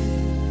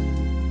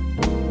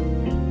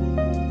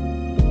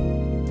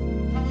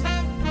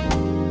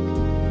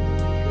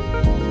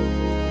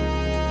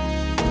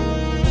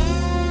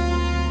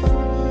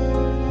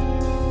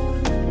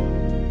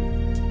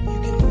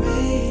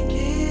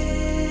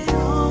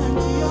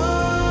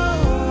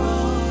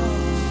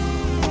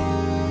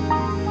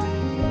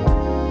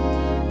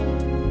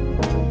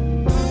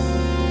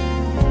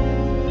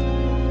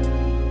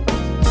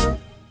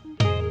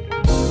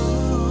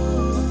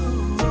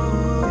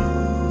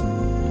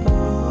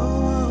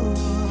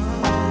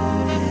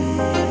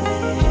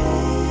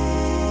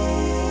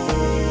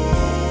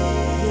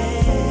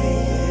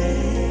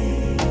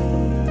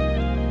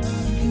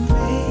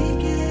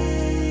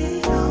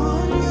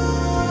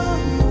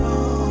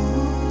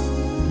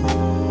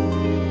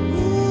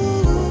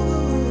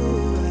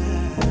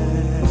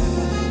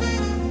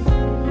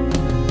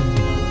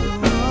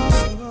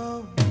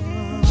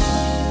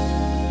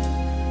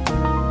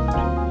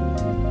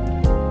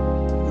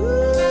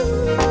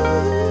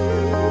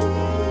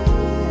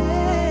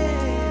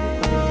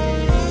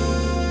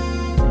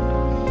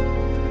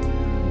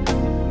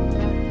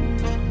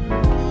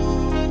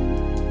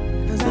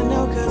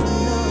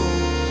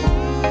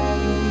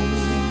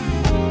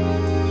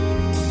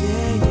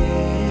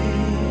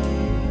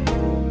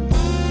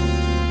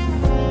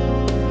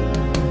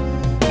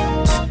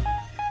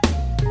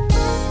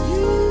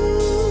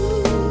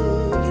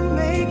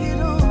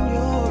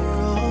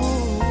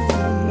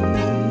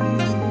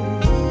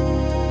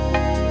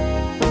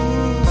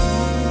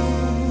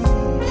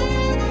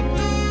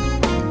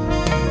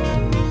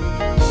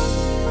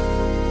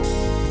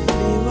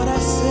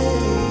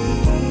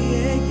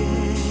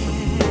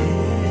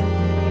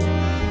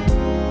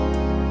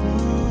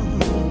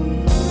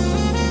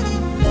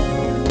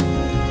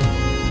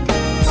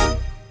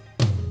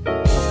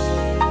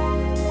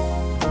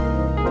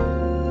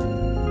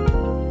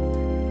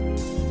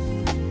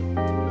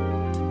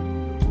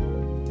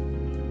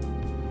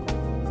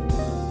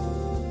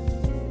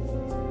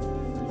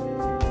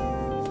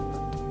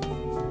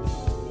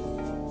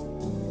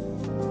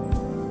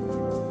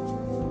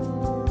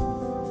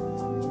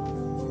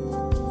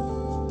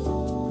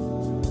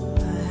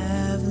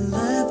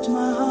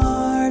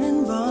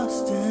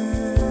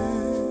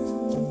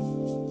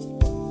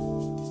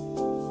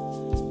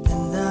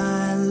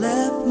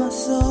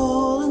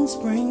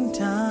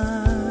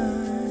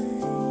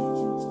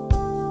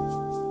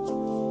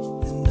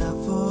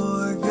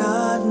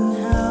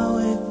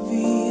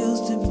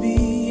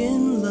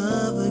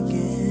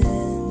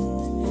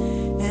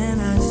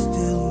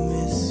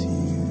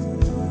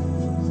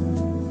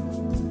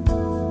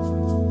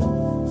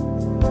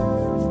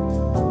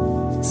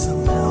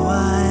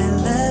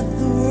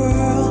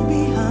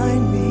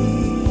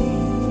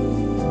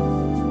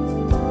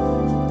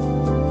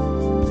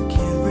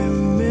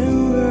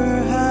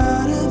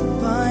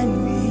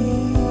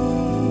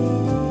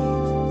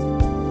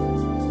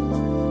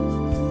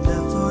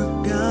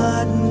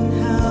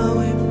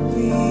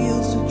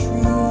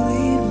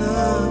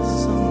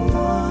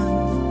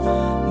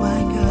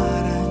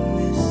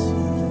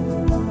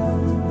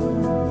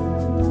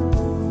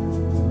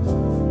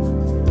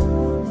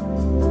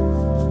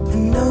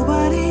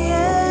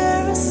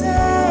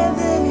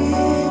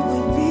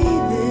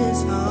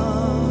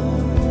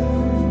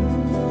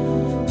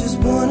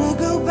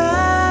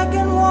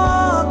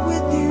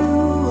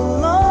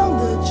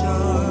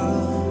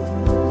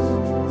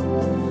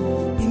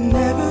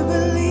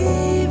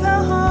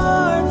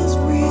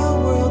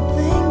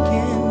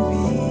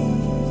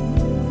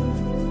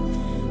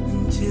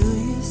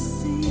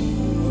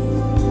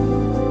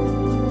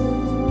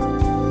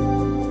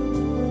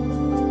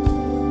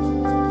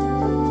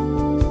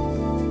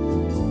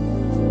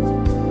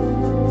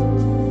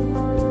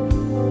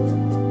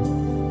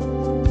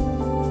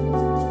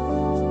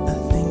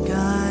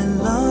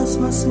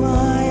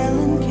 smile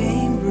in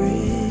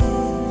Cambridge,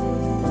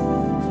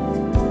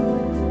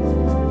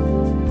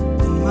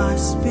 and my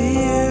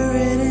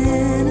spirit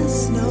in a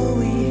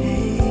snowy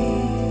haze.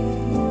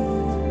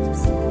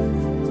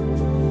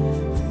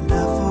 And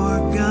I've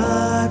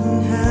forgotten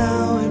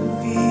how it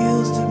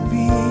feels to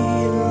be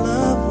in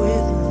love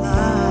with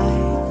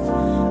life.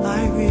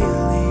 I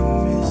really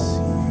miss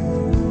you.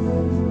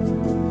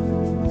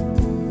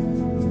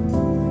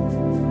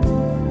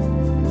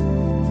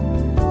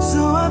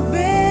 So I've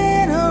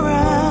been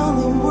around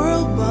the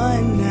world by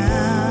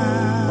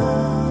now,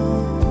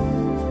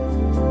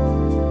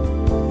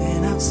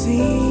 and I've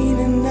seen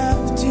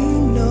enough to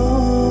know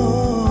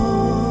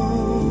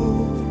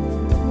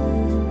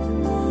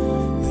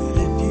that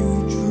if you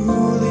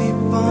truly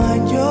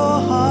find your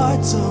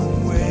heart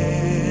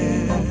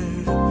somewhere,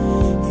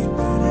 you'd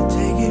better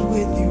take it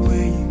with you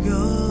where you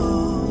go.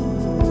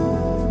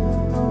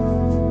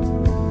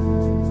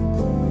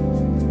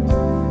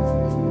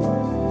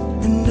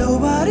 And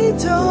nobody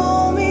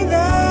told me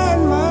that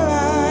my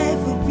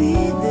life would be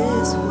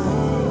this way.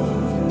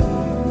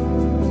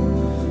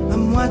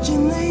 I'm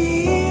watching the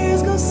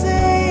years go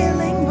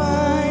sailing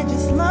by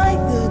just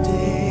like the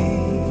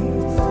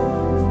days.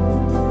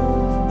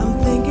 I'm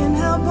thinking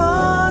how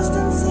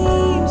Boston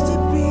seems to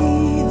be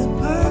the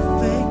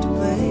perfect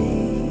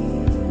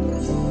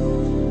place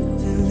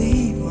to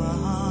leave my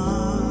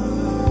heart.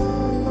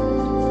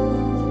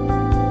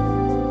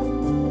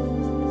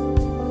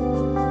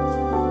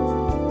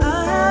 I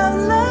have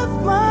left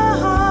my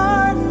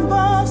heart in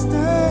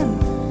Boston.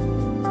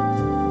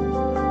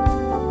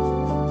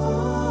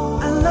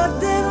 I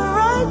left it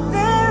right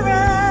there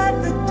at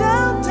the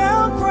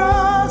downtown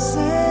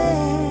crossing.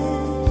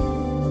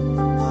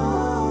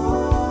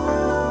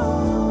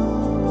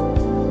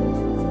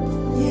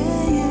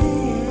 Yeah, yeah,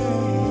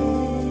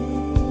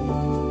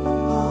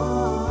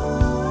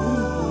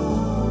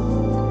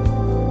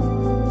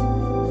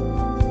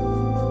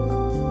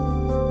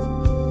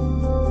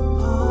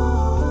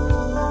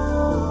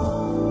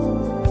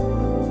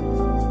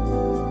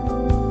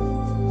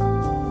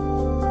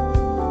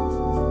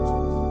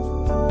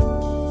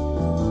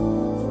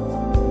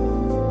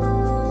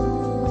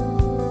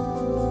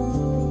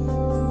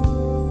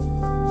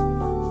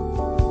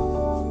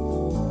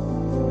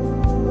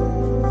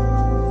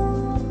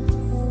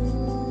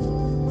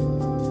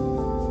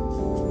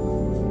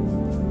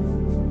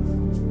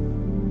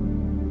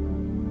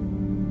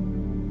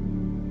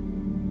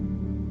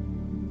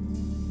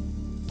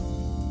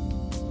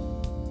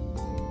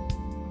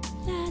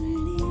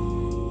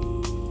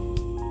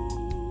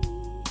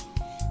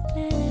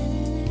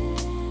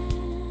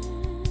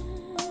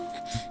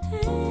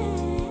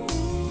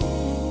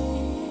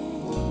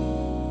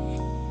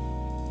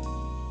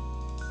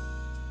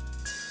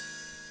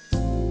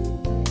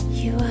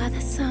 You are the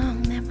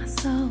song that my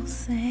soul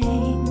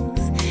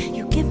sings.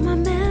 You give my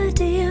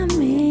melody a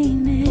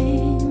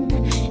meaning,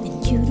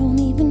 and you don't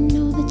even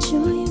know the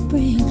joy you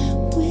bring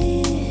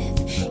with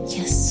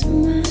your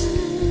smile.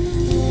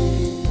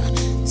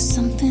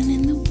 Something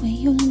in the way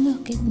you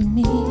look at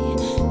me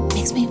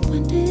makes me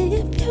wonder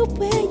if you're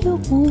where you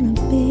wanna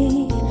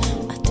be.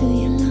 Or do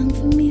you long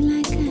for me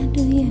like I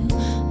do you?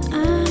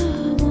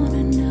 I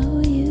wanna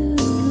know you.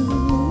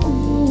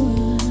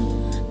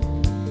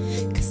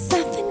 'Cause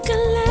I think I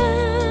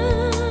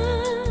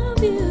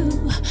love you,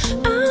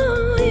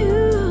 oh you.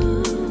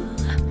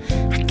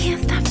 I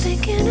can't stop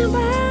thinking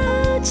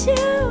about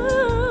you.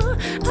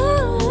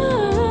 Oh,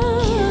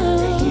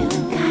 you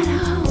got a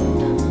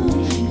hold on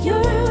me.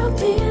 Your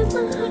European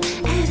heart,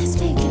 and it's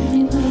making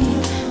me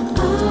weak.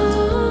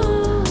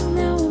 Oh,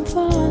 now I'm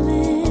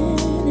falling,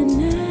 and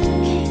I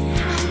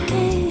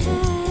can't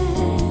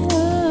hide.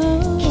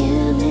 Oh,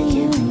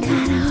 you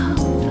got a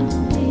hold on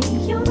me.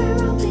 Your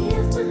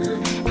European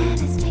heart, and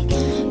it's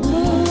making me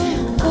weak.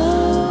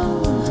 Oh,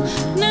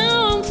 now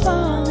I'm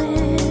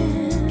falling.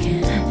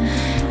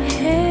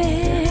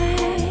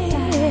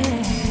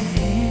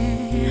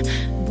 Hey,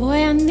 boy,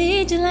 I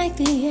need you like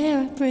the air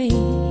I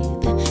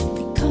breathe,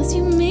 because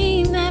you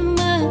mean that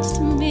much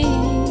to me.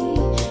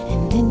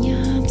 And in your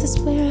arms is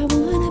where I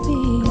wanna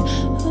be.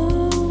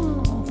 Oh,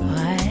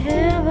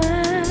 forever.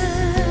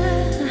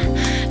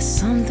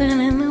 Something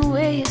in the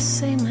way you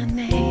say my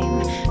name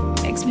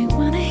makes me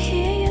wanna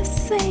hear you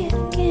say it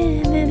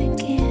again and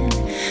again.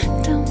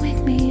 Don't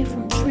wake me if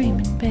I'm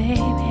dreaming,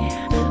 baby.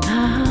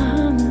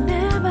 I'll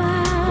never.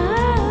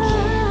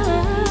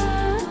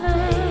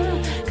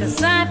 'Cause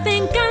I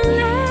think I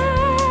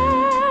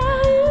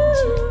love you.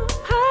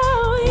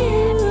 Oh, you.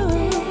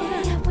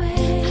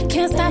 I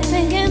can't stop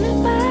thinking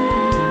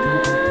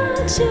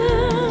about you.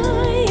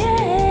 Yeah.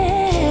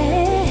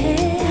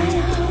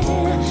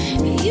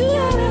 You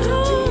gotta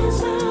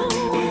hold on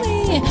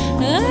me.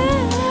 Now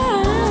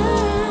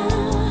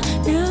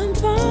I'm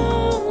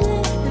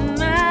falling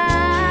now.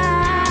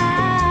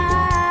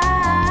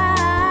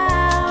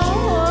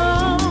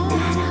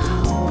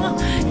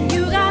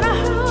 You gotta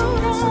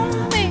hold on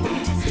me.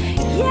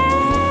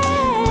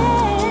 Yeah,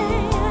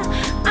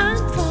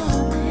 I'm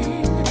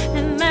falling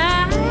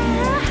now.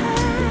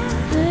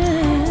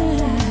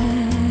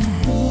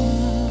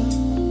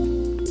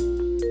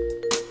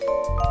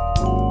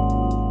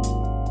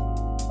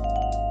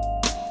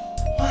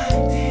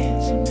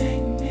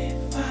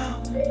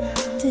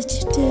 Did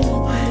you do it?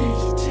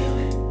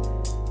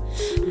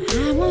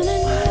 I wanna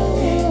know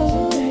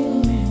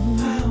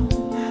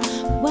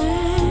why.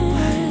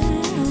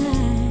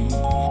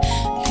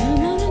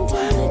 Come on and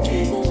tell me,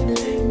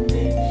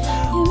 Cupid.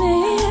 You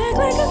may act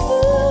like a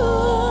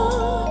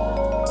fool.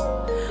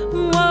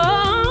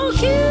 Whoa,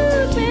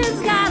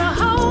 Cupid's got a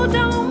hold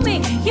on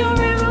me. Your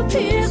arrow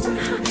pierced my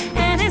heart,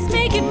 and it's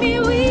making me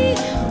weak.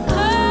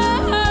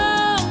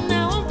 Oh,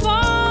 now I'm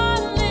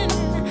falling.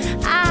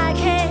 I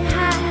can't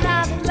hide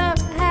all the love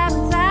I have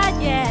inside,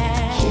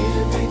 yeah.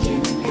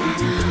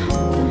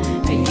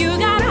 You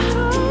got a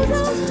hold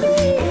on me.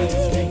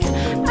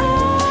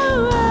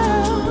 Oh,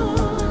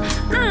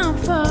 I'm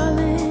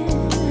falling.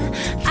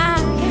 I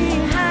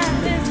can't hide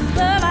this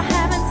love I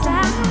have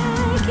inside.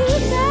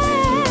 Cupid,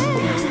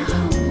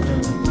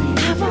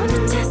 I wanna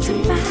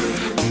testify.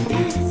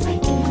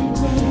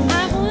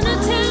 I wanna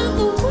tell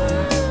the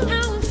world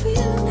how I'm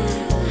feeling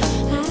now.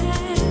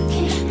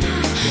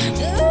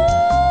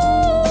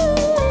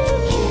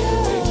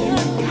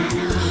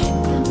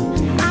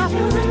 I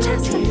wanna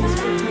testify.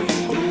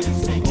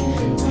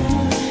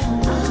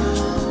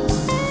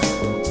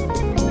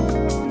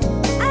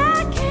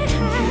 I can't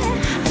hide it.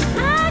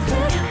 I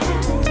can't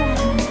hide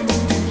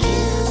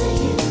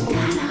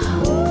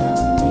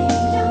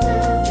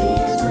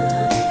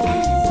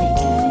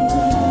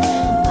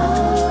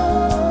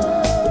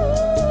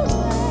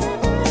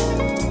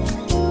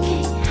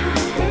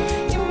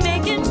You're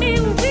making me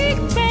weak,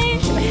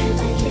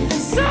 baby.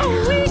 So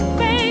weak,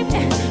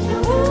 baby.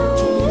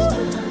 Ooh.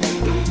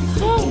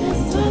 Oh,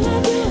 that's all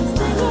I do is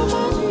think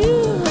about you,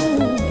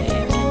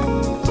 baby.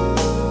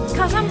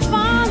 'Cause I'm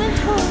falling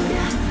for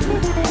you.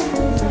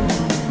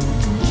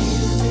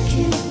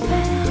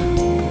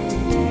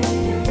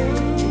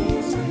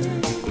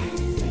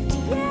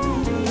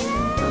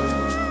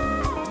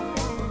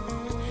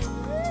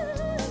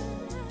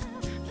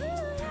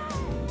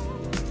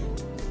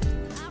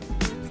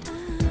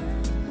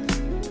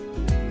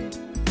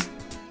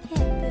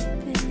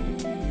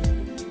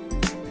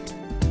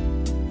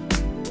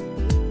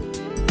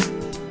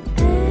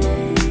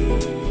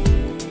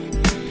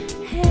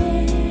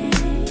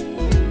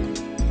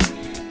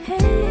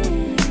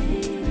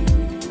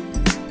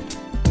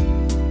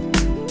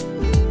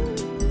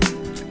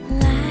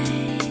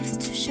 Life's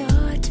too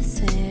short to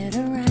sit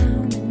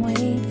around and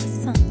wait for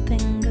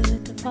something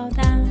good to fall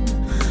down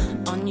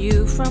on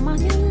you from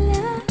on your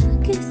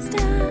lucky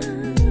star.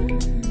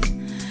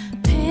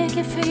 Pick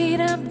your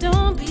feet up,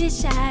 don't be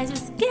shy,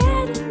 just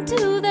get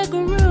into the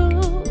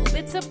groove.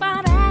 It's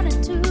about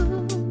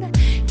attitude.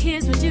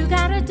 Here's what you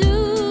gotta do.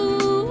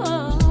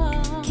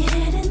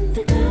 Get in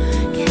the go,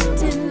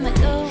 get in the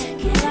go.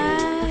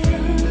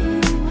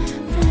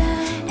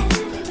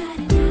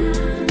 Everybody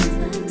now's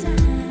the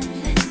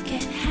time. Let's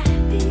get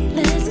happy.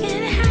 Let's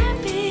get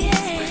happy.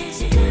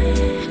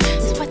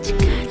 It's what you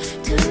got to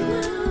do.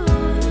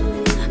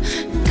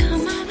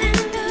 Come on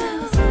and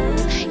lose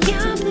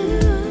your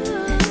blues.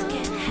 Let's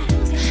get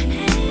happy.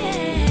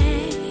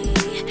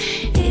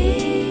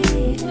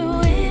 Hey,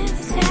 when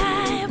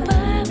sky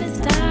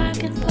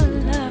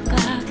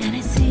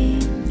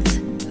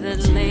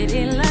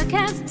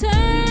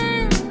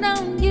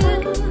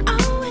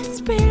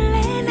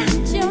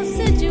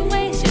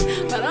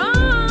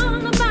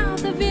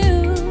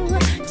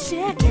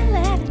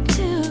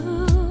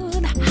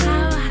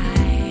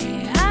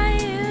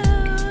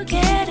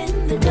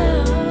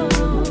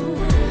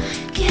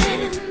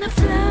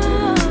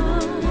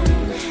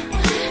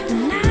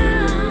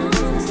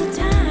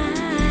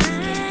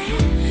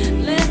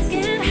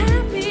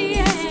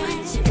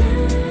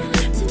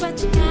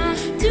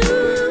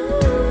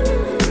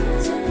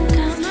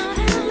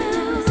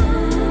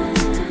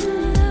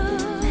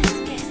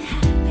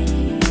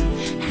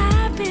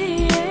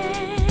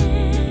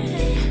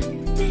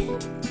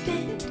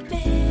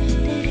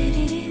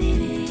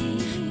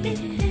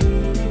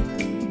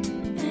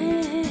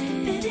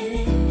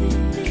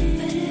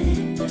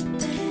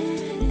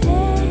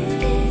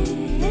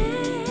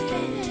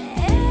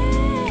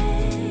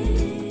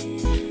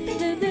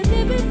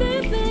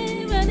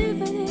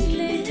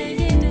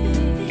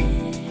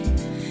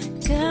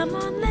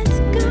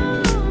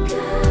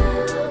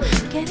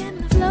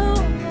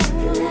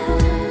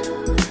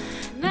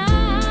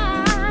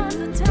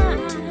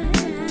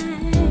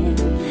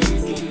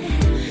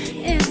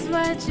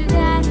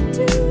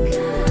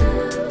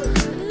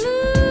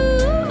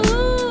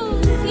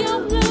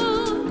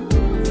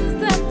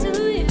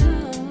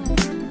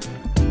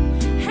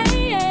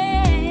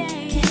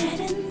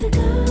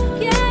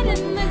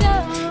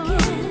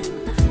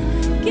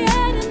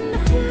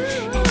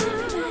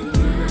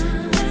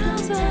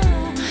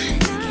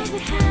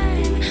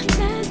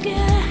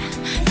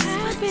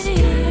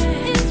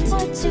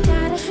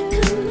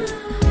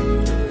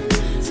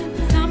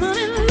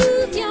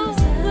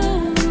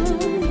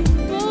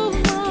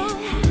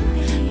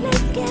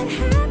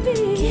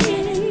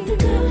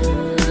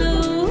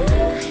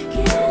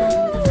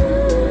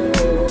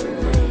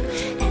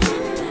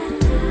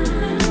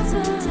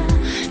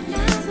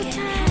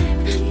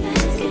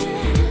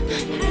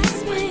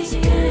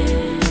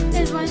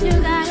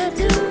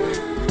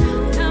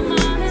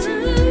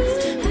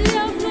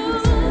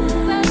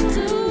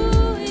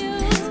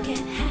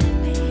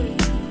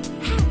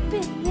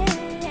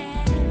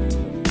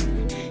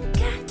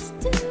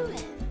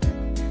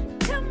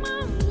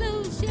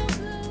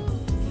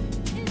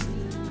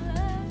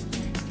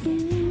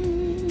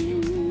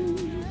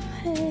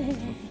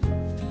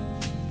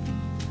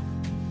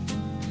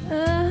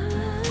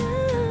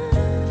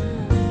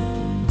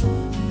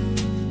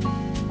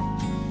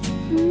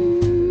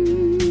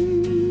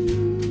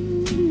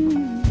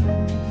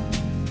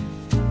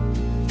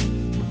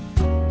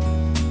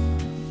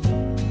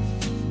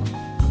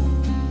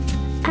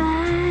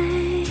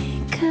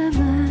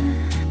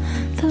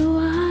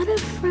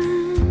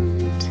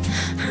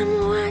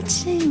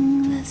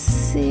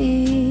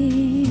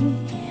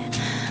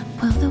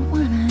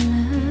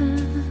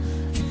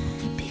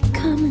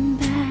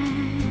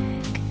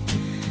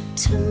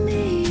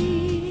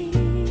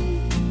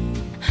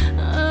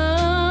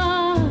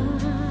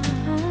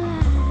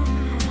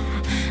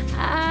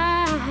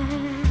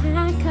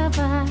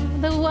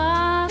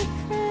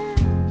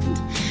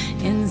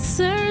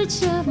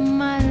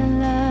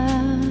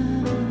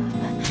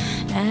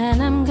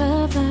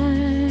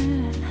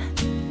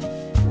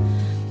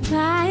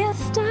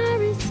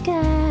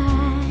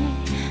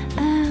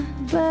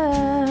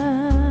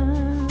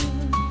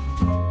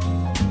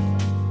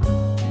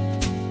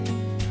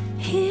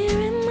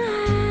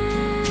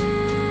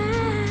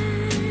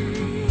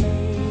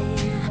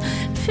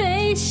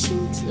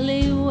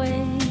patiently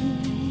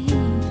waiting,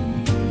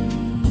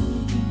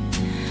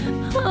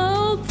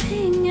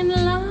 hoping and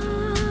longing.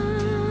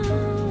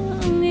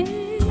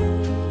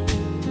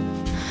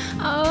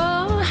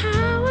 Oh,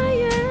 how I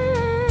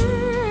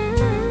yearn.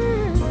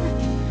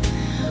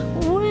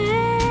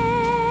 Where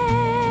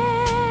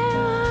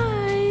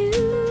are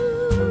you?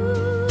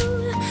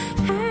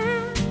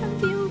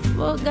 Have you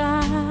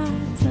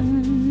forgotten?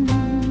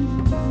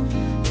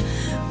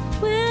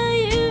 Will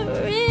you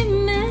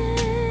remember?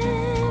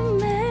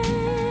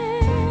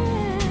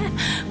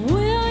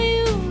 Will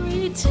you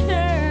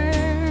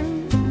return?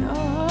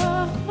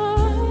 Oh,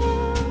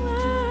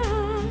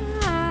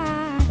 I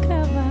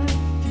cover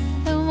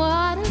the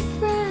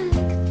waterfront.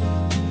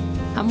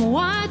 I'm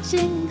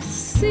watching the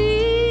sea.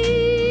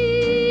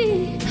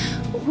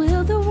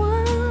 Will the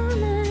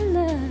one I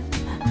love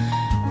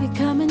be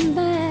coming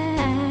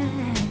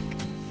back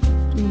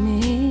to me?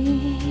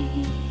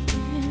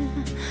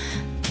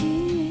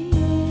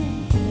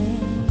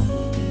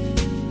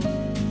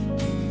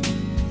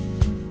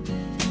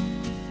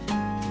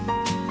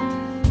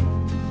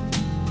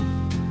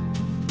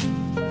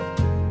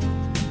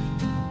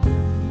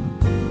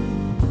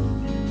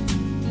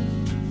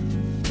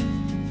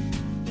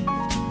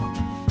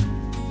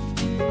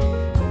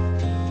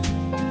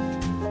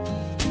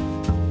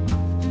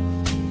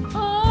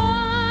 Oh,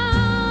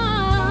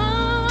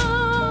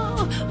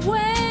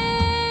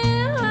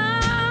 where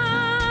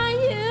are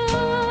you?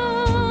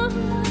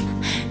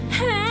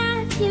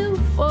 Have you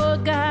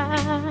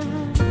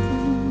forgotten?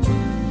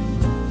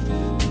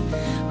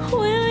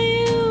 Will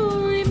you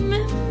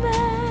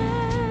remember?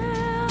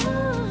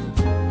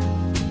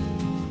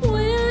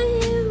 Will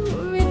you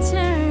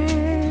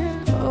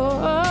return? Oh,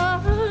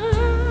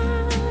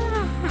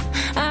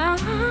 I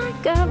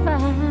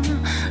cover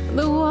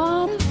the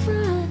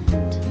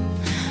waterfront.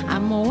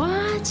 I'm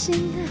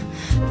watching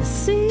the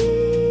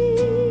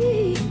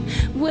sea.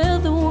 Will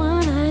the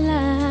one I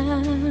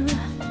love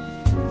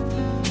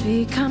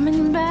be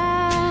coming back?